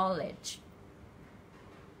new knowledge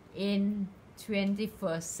in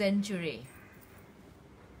 21st century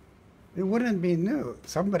It wouldn't be new.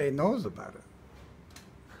 Somebody knows about it.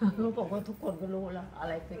 เขาบอกว่าทุกคนก็รู้แล้วอะ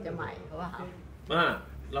ไรคือจะใหม่เขาว่า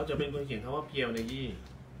เราจะเป็นคนเขียนคำว่าเพียวในยี่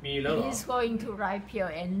มีแล้วเหรอ he's going to write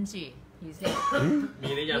pure energy he said มี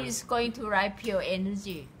หรือยัง he's going to write pure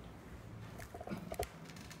energy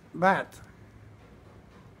But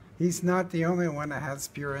he's not the only one that has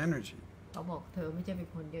pure energy. เขาบอกเธอไม่ใช่เป็น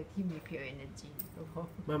คนเดียวที่มี pure energy เขาบอก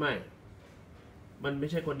ไม่มันไม่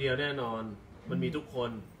ใช่คนเดียวแน่นอน มันมีทุกค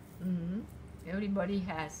น everybody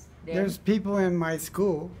has them There's people in my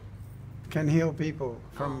school can heal people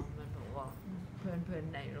อ๋อ from มันบอกว่าเพื่อน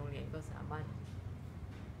ๆในโรงเรียนก็สามารถ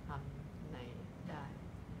ทำในได้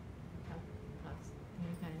ครับ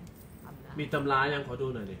ใครๆทำได้ มีตำรายังขอดู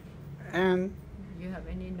หน่อยดิ and you have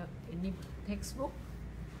any textbook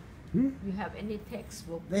Hmm? you have any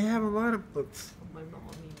textbook they have a lot of books. มันบอก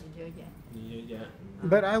ว่ามีเยอะแยะ มีเยอะแยะ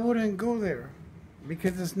But I wouldn't go there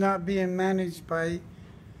because it's not being managed by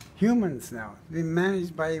humans now. They're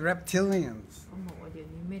managed by reptilians. เขาบอกว่าเดี๋ยว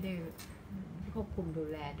นี้ไม่ได้ควบคุมดู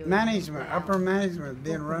แลโดย Management, upper management,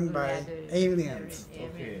 being run by aliens. โอ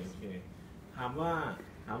เคโอเคถาม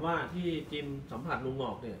ว่าที่จิมสัมผัสลุงหง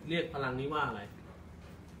อกเนี่ยเรียกพลังนี้ว่าอะไร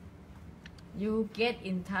You get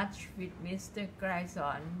in touch with Mr.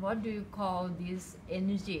 Grayson. What do you call this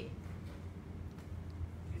energy?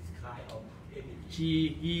 It's kind of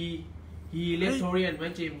energy. he Rectorian ไหม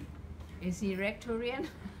จิม Is he Rectorian?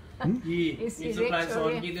 he Is he Mr. Grayson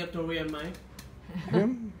Rectorian? he Rectorian ไหม Him?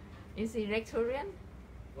 Is he Rectorian?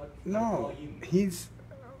 What No, call him? he's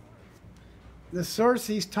the source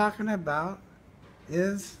he's talking about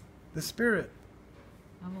is the spirit.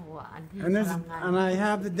 เขาบอกว่าอันที่ And พ there's ลังงาน and I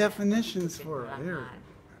have the definitions เป็น for พ it ลัง here. งาน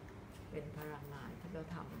เป็นพลังงานที่เรา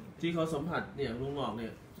ทำ ที่เขาสัมผัสเนี่ยลุงหงอกเนี่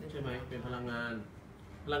ยใช่ไหมเป็นพลังงาน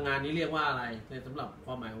พลังงานนี้เรียกว่าอะไรในสำหรับค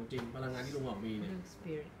วามหมายของจิมพลังงานที่ลุงหงอกมีเนี่ย เรื่อง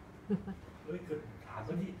spirit เฮ้ยคือถาม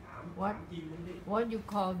ว่าที่ถาม What จริงมันดิ What you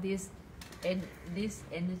call this this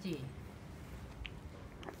energy?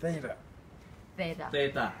 Theta. Theta. เต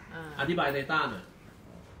ต้าอธิบายเตต้าหน่อย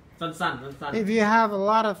สั้นๆ If you have a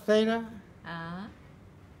lot of theta, อ่า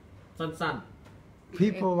สั้น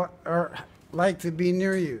people are like to be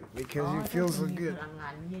near you because อ๋อ you ถ้า feel คุ so ณมี good. พลังงา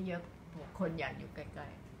นเยอะๆคนอยากอยู่ใกล้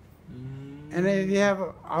ๆ And if you have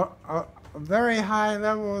a very high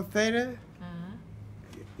level of theta, ๆอ่า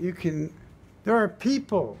you can. There are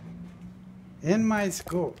people in my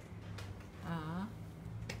school อ่า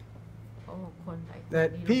โอ้คนหลายคน that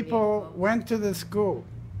ที่โรงเรียน people เขา went to the school.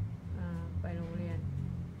 ไปโรงเรียน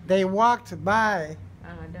They walked by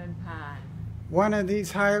เดินผ่าน one of these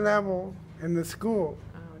high level in the school,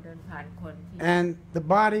 เดินผ่านคนที่ and the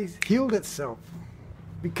body healed itself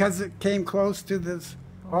because it came close to this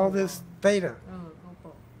all this theta. เขาบ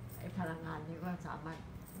อกไอ้พลังงานนี้ก็สามารถ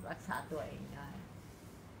รักษาตัวเองได้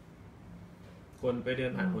คนไปเดิ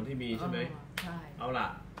นผ่านคนที่มีใช่ไหม ใช่ เอาล่ะ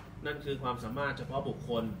นั่นคือความสามารถเฉพาะบุค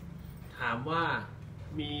คล ถามว่า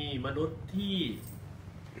มีมนุษย์ที่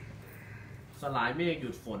สลายเมฆหยุ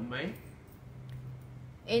ดฝนไหม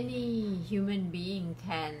Any human being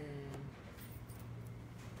can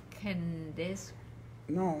this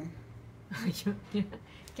No,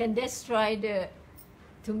 can destroy the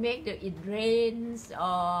to make the it rains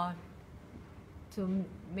or to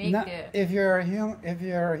make not, the if you're a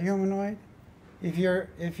humanoid,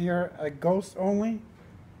 if you're a ghost only,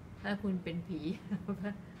 ถ้าคุณเป็นผี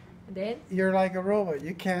then you're like a robot.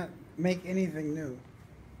 You can't make anything new.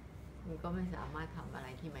 คุณก็ไม่สามารถทำอะไร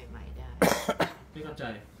ที่ใหม่ๆได้ ไม่เข้าใจ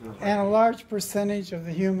And a large percentage of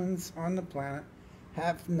the humans on the planet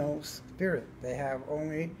have no spirit. They have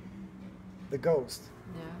only the ghost.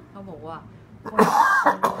 นะเขาบอกว่าคนจ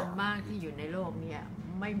ำนวนมากที่อยู่ในโลกเนี่ย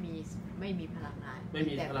ไม่มีพลังงาน ไม่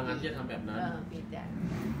มีพลังงานที่จะทำแบบนั้น มีแ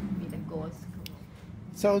ต่ ghost เขาบอก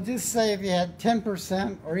So just say if you had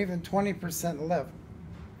 10% or even 20% left,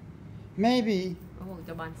 maybe เขาบอกจ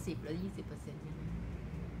ะประมาณ10 หรือ 20% ใช่ไหม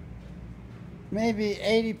maybe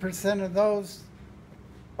 80% of those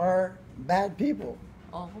are bad people.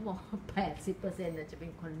 อ๋อเขาบอกว่า80%จะเป็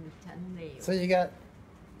นคนชั้นเลว So you got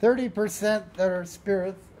 30% that are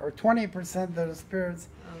spirits or 20% that are spirits,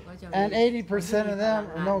 ก็จะ and 80% of them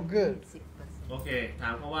are no good. โอเค ถา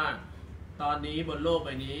มเขาว่า ตอนนี้บนโลกใบ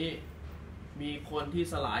นี้ มีคนที่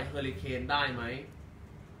สลายเฮอริเคนได้ไหม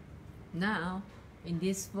Now in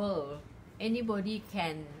this world anybody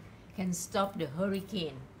can stop the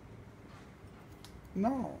hurricane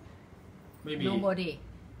No. ไม่มี nobody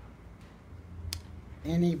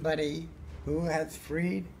Anybody who has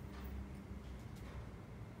freed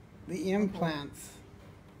the implants.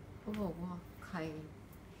 เขาบอกว่าใคร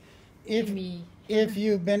If me- if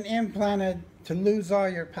you've been implanted to lose all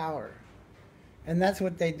your power, and that's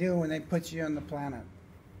what they do when they put you on the planet,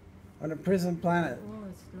 on a prison planet. โอ้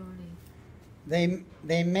slowly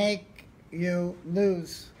They make you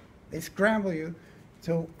lose. They scramble you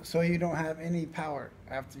so you don't have any power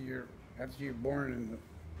after you're born and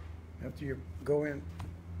after you go in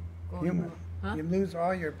go human. in huh? You lose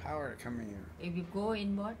all your power coming here. If you go in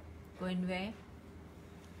what go in where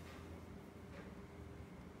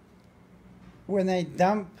When they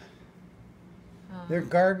dump their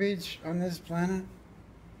garbage on this planet,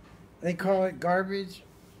 they call it garbage.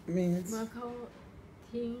 Means เมื่อเขา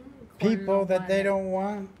ทิ้งคน people ลงมา that they don't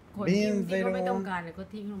want, คนที่ beings ที่ they เขาไม่ don't ต้อง want, การเนี่ยเขา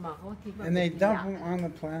ทิ้งลงมาเขาทิ้งมา and they เป็นข dump ยะ them on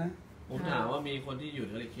the planet. ผมถามว่ามีคนที่หยุด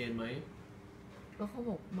เฮอริเคนไหม ก็เขาบ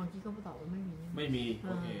อกบางทีเขาตอบว่าไม่มี ไม่มี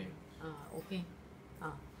โอเค โอเคอ่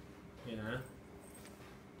า โอเคนะ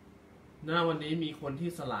หน้าวันนี้มีคนที่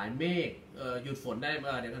สลายเมฆหยุดฝนได้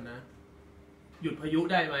เดี๋ยวกันนะ หยุดพายุ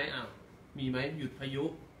ได้ไหมมีไหมหยุดพายุ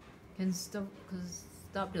can stop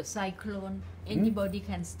stop the cyclone anybody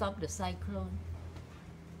can stop the cyclone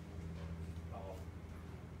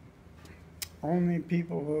Only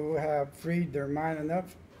people who have freed their mind enough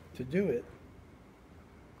to do it.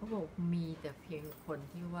 เขาบอกมีแต่เพียงคน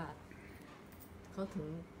ที่ว่าเขาถึง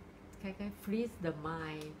คล้ายๆ freeze the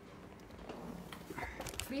mind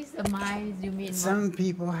freeze the mind you mean Some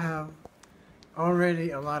people have already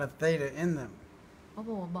a lot of theta in them. เขาบ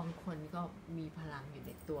อกว่าบางคนก็มีพลังอยู่ใ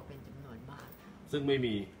นตัวเป็นจำนวนมาก ซึ่งไม่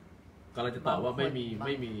มีกำลังจะตอบว่าไม่มี บางคน ไ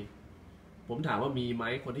ม่มี ผมถามว่ามีไหม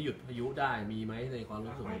คนที่หยุดพายุได้มีไหมในความ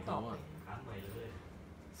รู้สึกของเขาอะ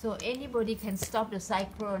so anybody can stop the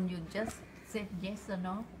cyclone you just said yes or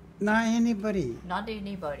no Not anybody. not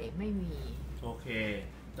anybody ไม่มี โอเค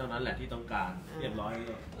เท่านั้นแหละที่ต้องการเรียบร้อยแ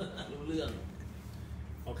ล้ว รู้เรื่อง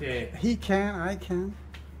โอเค He can, I can.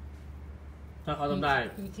 ถ้าเขาทำได้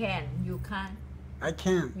he can you can I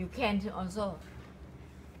can. you can also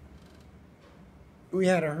We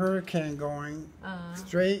had a hurricane going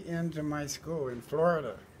straight into my school in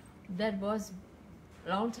Florida. that was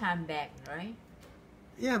long time back right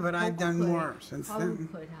Yeah, but I've done more since เขา then.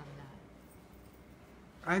 เคยทำได้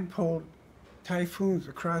I pulled typhoons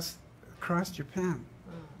across Japan.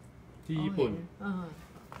 ที่ญี่ปุ่น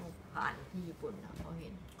เขาผ่านที่ญี่ปุ่นนะเขาเห็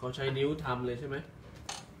น เขาใช้นิ้วทำเลยใช่ไหม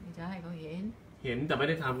ไม่ใช่เขาเห็น เห็นแต่ไม่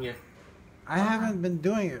ได้ทำไง I haven't been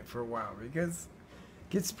doing it for a while because it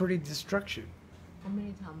gets pretty destruction. เขาไม่ไ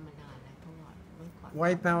ด้ทำมานานแล้วเพราะว่าเมื่อก่อน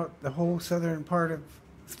Wipe out the whole southern part of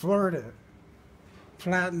Florida.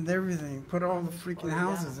 Flattened everything. Put all the freaking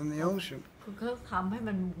houses in the ocean. คือเขาทำให้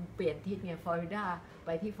มันเปลี่ยนทิศไงฟลอริดาไป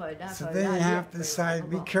ที่ฟลอริดา So then you have to decide,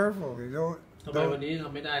 be careful. You ทำไมวัน don't นี้ท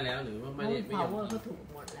ำไม่ได้แล้วหรือว่าไม่ ไม่ ได้ไม่ พา ยัง วเวอร์เขาถูก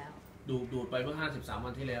หมดแล้ว ดูดไปเมื่อ53 วั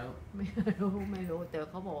นที่แล้ว ไม่รู้แต่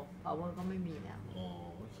เขาบอกพาวเวอร์ก็ไม่มีแล้ว อ๋อ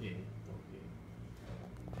โอเค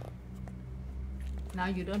now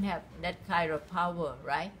you don't have that kind of power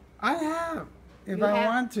right I have, if You I have?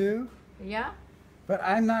 want to, yeah but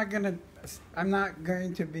I'm not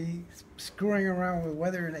going to be screwing around with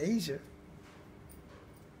weather in Asia.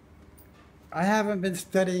 I haven't been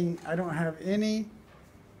studying. I don't have any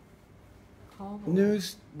เขาบอก news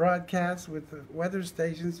broadcasts with the weather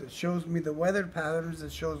stations that shows me the weather patterns,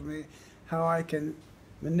 that shows me how I can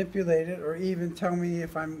manipulate it, or even tell me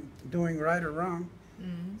if I'm doing right or wrong.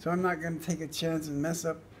 So I'm not going to take a chance and mess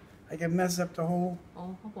up. I can mess up the whole. อ๋อ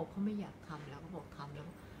เขาบอกเขาไม่อยากทำแล้วเขาบอกทำแล้ว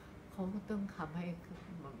เขาก็ต้องทำให้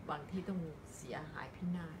บางที่ต้องเสียหายพิ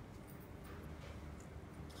นาศ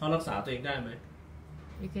เขารักษาตัวเองได้ไหม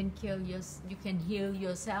you can heal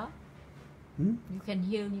yourself Hmm? you can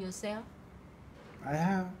heal yourself I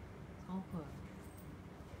have. เขาเคย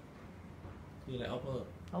คืออะไรออฟเฟอร์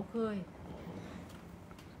เขาเคย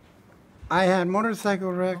I had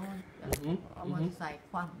motorcycle wreck, เอามอเตอร์ไซค์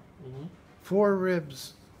คว่ 4 ribs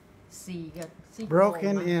ำสี่กับซี่โครง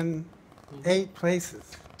broken in 8 places.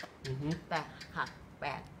 แตกหักแป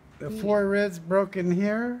ด The 4 ribs broken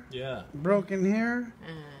here, เยอะ broken here,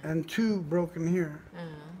 อ่า and 2 broken here. อ่า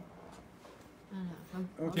เขา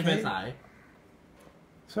Okay. ที่แม่สาย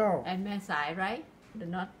So, แอนแม่สาย right the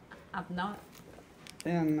not up not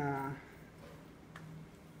and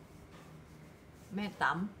แม่ต๋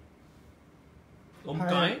อม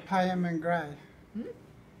ก้อย Payam and Gray.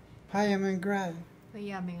 Payam and Gray. ำพยา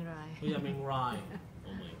ยามเมงราย พยายามเมงราย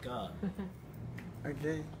oh my god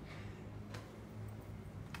Okay.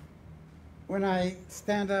 When I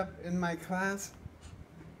stand up in my class,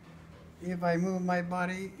 if I move my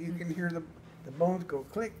body, you can hear the bones go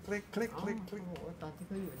click, click, click, อ๋อ click, เขา click. บอกว่าตอนที่เ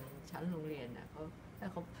ขาอยู่ในชั้นโรงเรียนน่ะเขาถ้า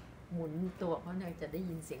เขาหมุนตัวเขาเนี่ยจะได้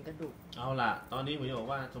ยินเสียงกระดูก เอาล่ะ ตอนนี้ผมจะบอก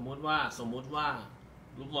ว่าสมมุติว่า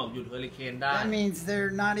ลูกหลอกหยุดเฮอริเคนได้ That means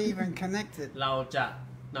they're not even connected. เราจะ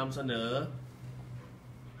นำเสนอ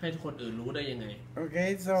ให้คนอื่นรู้ได้ยังไง Okay,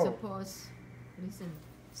 so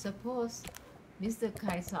suppose Mr.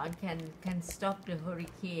 Kaisan can stop the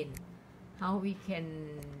hurricane how we can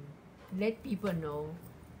let people know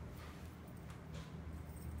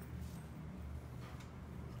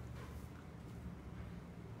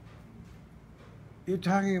you're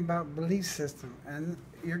talking about belief system, and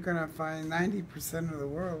you're going to find 90% of the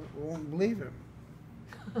world won't believe him.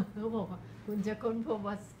 เขาบอกว่าคุณจะค้นพบ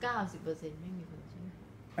ว่า 90% ไม่มีคนเชื่อ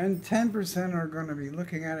And 10% are going to be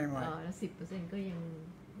looking at him แล้ว like, 10% ก็ยัง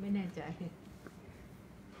ไม่แน่ใจ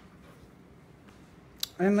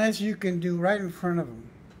unless you can do right in front of him.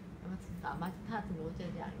 สามารถถ้าสมมติจะ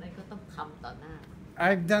อยากได้ก็ต้องทำต่อหน้า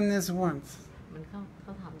I've done this once. มันเข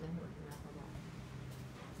าทำได้หมดนะเขาบอก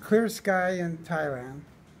Clear sky in Thailand.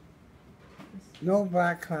 No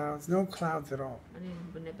black clouds, no clouds at all. อันนี้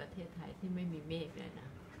ในประเทศไทยที่ไม่มีเมฆเลยนะ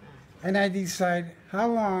And I decide how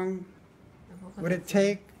long แล้วเขาก็ would it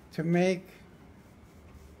take to make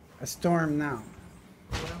a storm now.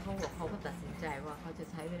 แล้วเขาบอกเขาก็ตัดสินใจว่าเขาจะ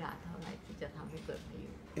ใช้เวลาเท่าไหร่ที่จะทำให้เกิดพายุ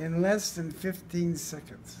In less than 15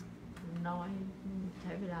 seconds, น้อยใ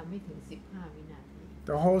ช้เวลาไม่ถึง15 วินาที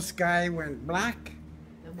the whole sky went black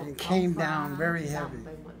แล้วบอก and ท้อง came ฟ้า down very ดำ heavy. ไ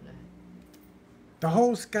ปหมดเลย The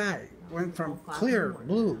whole sky went from clear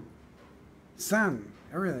blue, sun,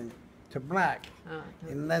 everything, to black เธอ in เป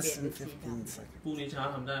ลี่ยน less เป็ than นสีด 15 seconds. พรุ่งนี้เช้า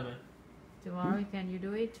ทำได้ไหม tomorrow can you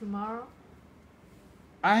do it tomorrow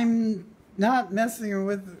I'm not messing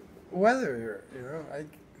with weather here, you know.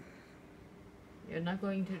 you're not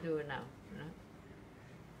going to do it now no?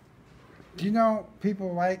 Do you know people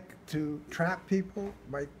like to trap people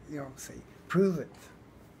by, say, prove it.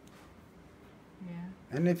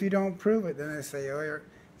 yeah And if you don't prove it, then they say, oh,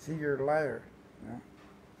 you're a liar.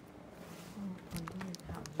 คนที่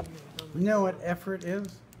ทำให้มันก็ You know what effort is?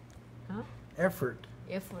 ฮะ Effort.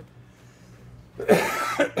 effort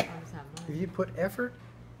ความสามารถ If you put effort,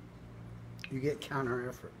 you get counter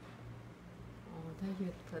effort. ถ้า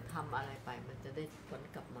เธอทำอะไรไปมันจะได้ผล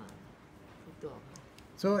กลับมาที่ตัวเขา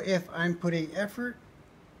So if I'm putting effort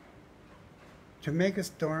to make a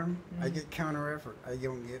storm, I get counter effort. I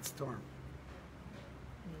don't get storm.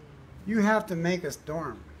 You have to make a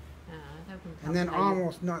storm ถ้าคุณทำ and then อะไร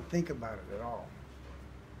almost not think about it at all.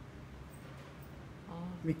 อ๋อ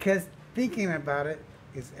Because thinking about it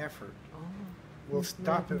is effort. อ๋อ Will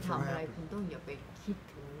stop คุณ it from ทำอะไร happening. คุณต้องอย่าไปคิด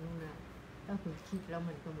ถึงนะถ้าคุณคิดแล้ว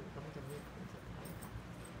มันก็เหมือนกับมันจะมีผลสุดท้ายค่ะ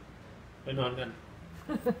ไปนอนกัน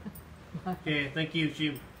โอเค thank you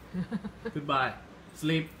Jim goodbye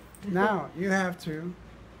sleep Now you have to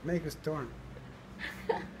make a storm.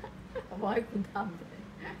 เอาไว้คุณทำเลย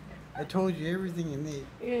I told you everything you need.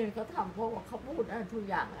 เขาทำเพราะว่าเขาพูดได้ทุก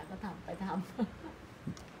อย่างแล้วก็ทำไปท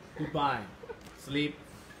goodbye sleep ำ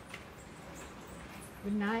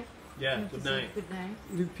good night yeah good night good night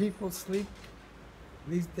Do people sleep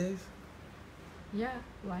these days? yeah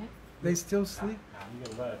why They still sleep? ถามยั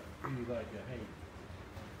งว่าพี่ว่าจะให้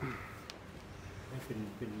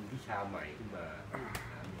เป็นวิชาใหม่ขึ้นมาถ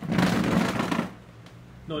าม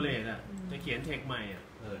โนเลดอ่ะจะเขียนเทคใหม่อ่ะ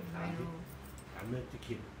ถาม ไม่รู้ ถามเรื่องจะ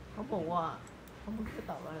คิด เขาบอกว่าเขาไม่รู้จะ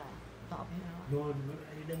ตอบว่าอะไรตอบให้แล้วอะ โน่นไ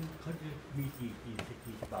อ้นั่นเขาจะมีกี่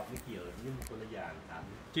ฉบับไม่เกี่ยวนี่มันคนละอย่างถาม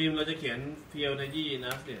จีมเราจะเขียนเพียวเนยี่น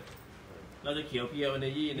ะเนี่ยเราจะเขียวเพียวเน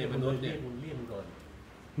ยี่ในมนุษย์เนี่ย เลี่ยงก่อน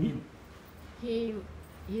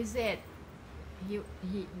he said he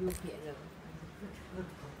you เขียนเลย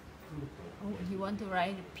oh he want to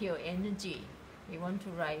write pure energy he want to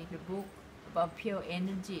write the book about pure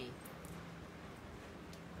energy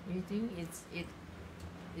you think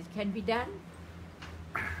it can be done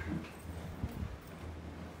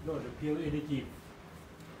No, the pure energy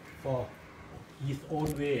for his own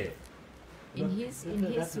way. in his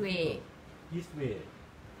way His way.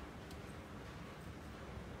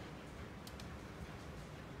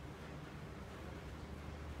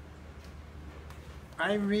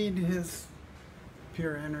 I read his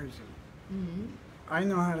pure energy. I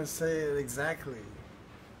know how to say it exactly.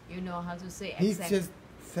 you know how to say He's exactly just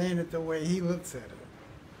saying it the way he looks at it.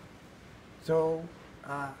 So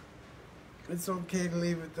it's okay to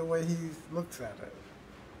leave it the way he looks at it.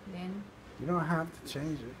 then You don't have to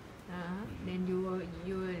change it. then you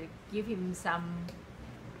will give him some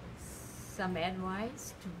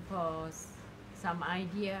advice for some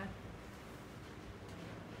idea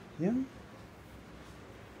Him?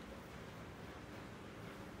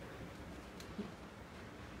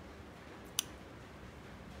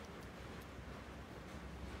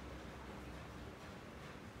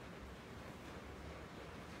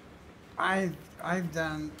 I've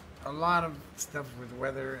done a lot of stuff with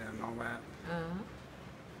weather and all that,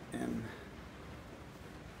 and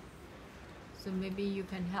so maybe you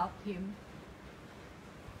can help him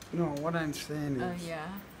no, what I'm saying is, yeah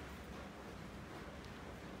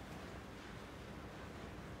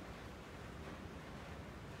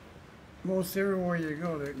most everywhere you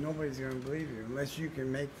go, nobody's going to believe you unless you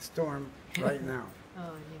can make the storm right now.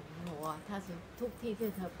 อย่างที่บอกว่าถ้าทุกที่ที่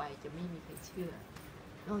เธอไปจะไม่มีใครเชื่อ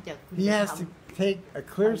นอกจากคุณ He จะ has ท to take a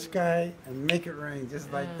clear sky and make it rain just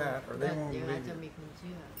ำ like that, or they won't อย่างนั้น believe จะ you. มีคนเ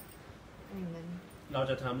ชื่ออย่างนั้น เรา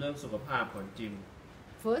จะทำเรื่องสุขภาพก่อนจิม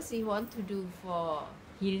first he want to do for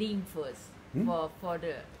healing first for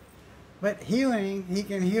the But healing, he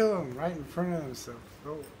can heal them right in front of himself.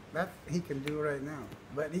 So that he can do right now.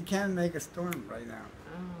 But he can't make a storm right now.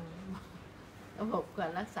 ระบบกา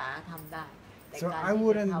รรักษาทำได้แต่ So การ I ที่จะ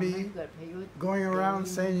wouldn't ทำ be ให้เกิดพายุ Going around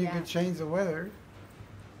saying you ยาก can change the weather,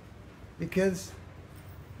 because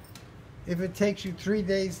if it takes you 3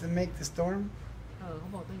 days to make the storm, เขา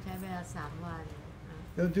บอกต้องใช้เวลา3 วัน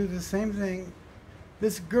they'll do the same thing.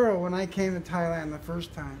 This girl, when I came to Thailand the first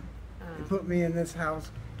time, They put me in this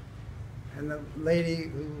house, and the lady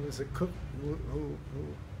who was a cook,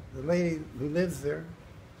 the lady who lives there,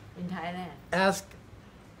 in Thailand asked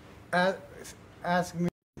me.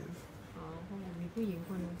 อ๋อเขาบอกมีผู้หญิงค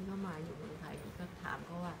นนึงที่เขามาอยู่เมืองไทยก็ถามเข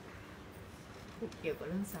าว่าเกี่ยวกับ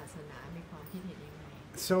เรื่องศาสนามีความคิดเห็นยังไง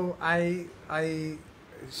So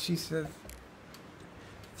she said,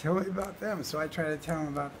 tell me about them. So I try to tell them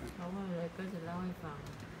about them. เขาว่าเลยก็จะเล่าให้ฟัง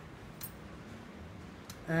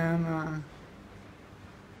And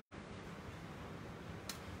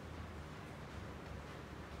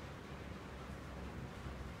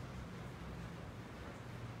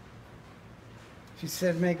she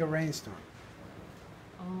said, make a rainstorm.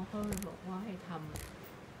 อ๋อเขาเลยบอกว่าให้ท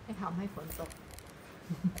ำให้ฝนตก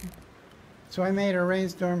So I made a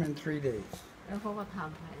rainstorm in 3 days. แล้วเขาก็ท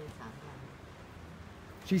ำภายใน3 วัน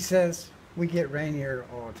She says, we get rain here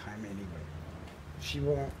all the time anyway.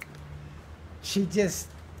 She just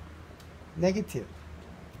negative.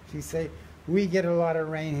 She say, we get a lot of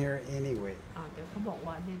rain here anyway. เดี๋ยวเขาบอก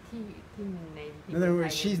ว่าในที่ใน In other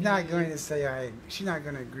words, she's not going to say she's not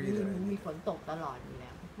going to agree that มีฝนตกตลอดอยู่แล้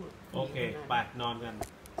วเขาพูด โอเคไปนอนกัน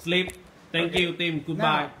sleep thank you Tim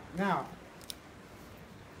goodbye Now,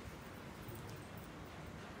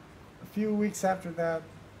 a few weeks after that,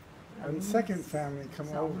 a second family come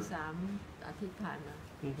 2-3 over. อาทิตย์ผ่านมา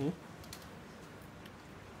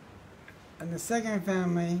And the second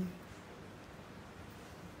family,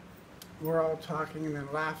 we're all talking and then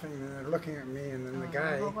laughing and they're looking at me and then the เขา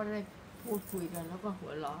guy, ก็ได้พูดคุยกันแล้วก็หั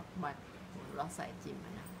วเราะใส่จิม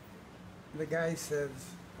นะ the guy says,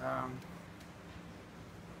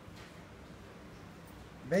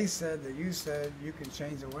 they said that you said you can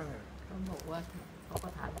change the weather. เขาบอกว่าเขาก็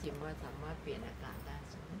ถามจิมว่าสามารถเปลี่ยนอากาศได้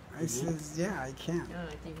ใช่ไหม I says, yeah, I can.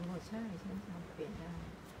 จิมก็บอกใช่ฉันทำเปลี่ยนได้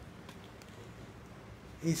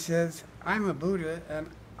He says, I'm a Buddha and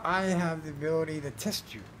I have the ability to test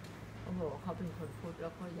you. เขาบอกเขาเป็นคนพูดแล้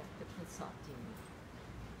วก็อยากจะทดสอบจิม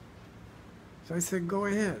So I said, go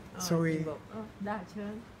ahead. จิมบอกได้เชิ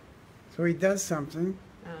ญ So he does something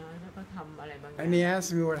แล้วก็ทำอะไรบางอย่าง and he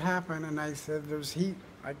asked me what happened and I said, there's heat.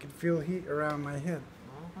 I could feel heat around my head.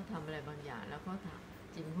 เขาทำอะไรบางอย่างแล้วก็ถาม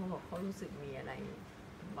จิมเขาบอกเขารู้สึกมีอะไร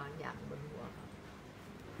บางอย่างบนหัวเขา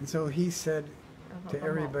And so he said to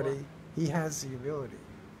everybody, he has the ability.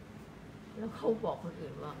 แล้วเขาบอกคน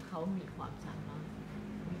อื่นว่าเขามีความสามารถ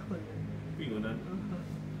มีคนอื่น ผู้หญิงคนนั้นโ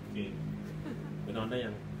อเคไปนอนได้ยั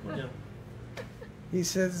งหมดยัง He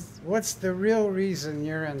says, what's the real reason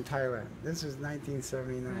you're in Thailand? This is แล้ว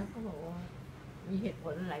 1979. ก็บอกว่ามีเหตุผ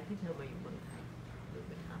ลอะไรที่เธอมาอยู่เมืองไทยหรือไ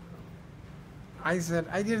ปถามเขา I said,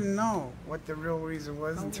 I didn't know what the real reason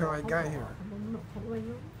was until I got here. เขาไม่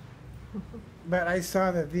รู้ But I saw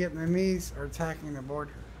that Vietnamese are attacking the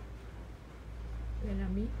border. เวลา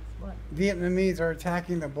มิว่า Vietnamese are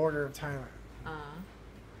attacking the border of Thailand.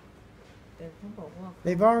 แต่เขาบอกว่า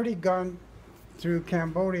They've already gone through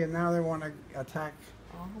Cambodia, now they want to attack.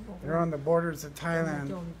 เขาบอก They're ว่า on the borders of โจ Thailand.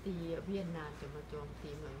 มตีเวียดนามจะมาโจมตี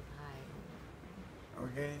เมืองไทย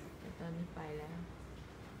Okay. แต่ตอนนี้ไปแล้ว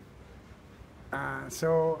So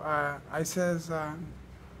I says,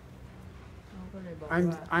 เขาก็เลยบอก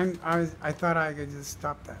ว่า I thought I could just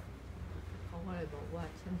stop that. เขาก็เลยบอกว่า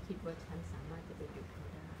ฉันคิดว่าฉันสามารถจะไปหยุดเขา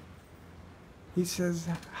ได้ He says,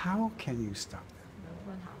 how can you stop that? แล้ว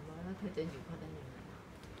ก็ถามว่าแล้วเธอจะหยุดเขาได้ยังไง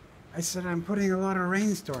I said, I'm putting a lot of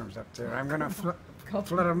rainstorms up there. I'm going to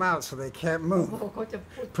flood them out so they can't move. เขาจะ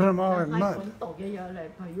พูด Put them all in ให้ฝ mud. นตกเยอะๆเลย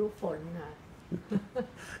พายุฝนนะ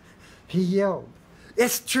He yelled,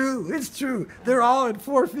 it's true, it's true. They're all in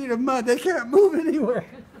 4 feet of mud. They can't move anywhere.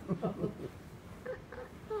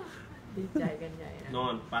 ดีใจกันใหญ่นะ นอ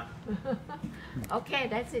นไป โอเค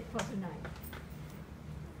that's it for tonight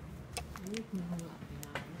นี่คือหลับน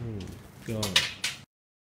าน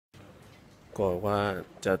ก็ว่า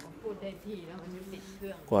จะ พูดได้ที่แล้วมันยุติเครื่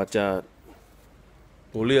อง กว่าจะ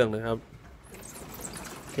รู้เรื่องนะครับ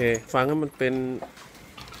โอเคฟังให้มันเป็น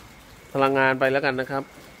พลังงานไปแล้วกันนะครับ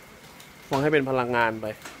ฟังให้เป็นพลังงานไป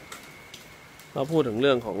เราพูดถึงเ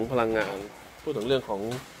รื่องของพลังงานพูดถึงเรื่องของ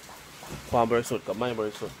ความบริสุทธิ์กับไม่บ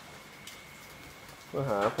ริสุทธิ์เพื่อ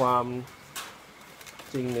หาความ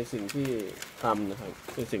จริงในสิ่งที่ทำนะครับ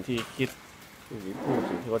ในสิ่งที่คิดสิ่งที่พูด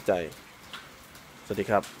สิ่งที่เข้าใจสวัสดี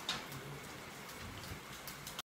ครับ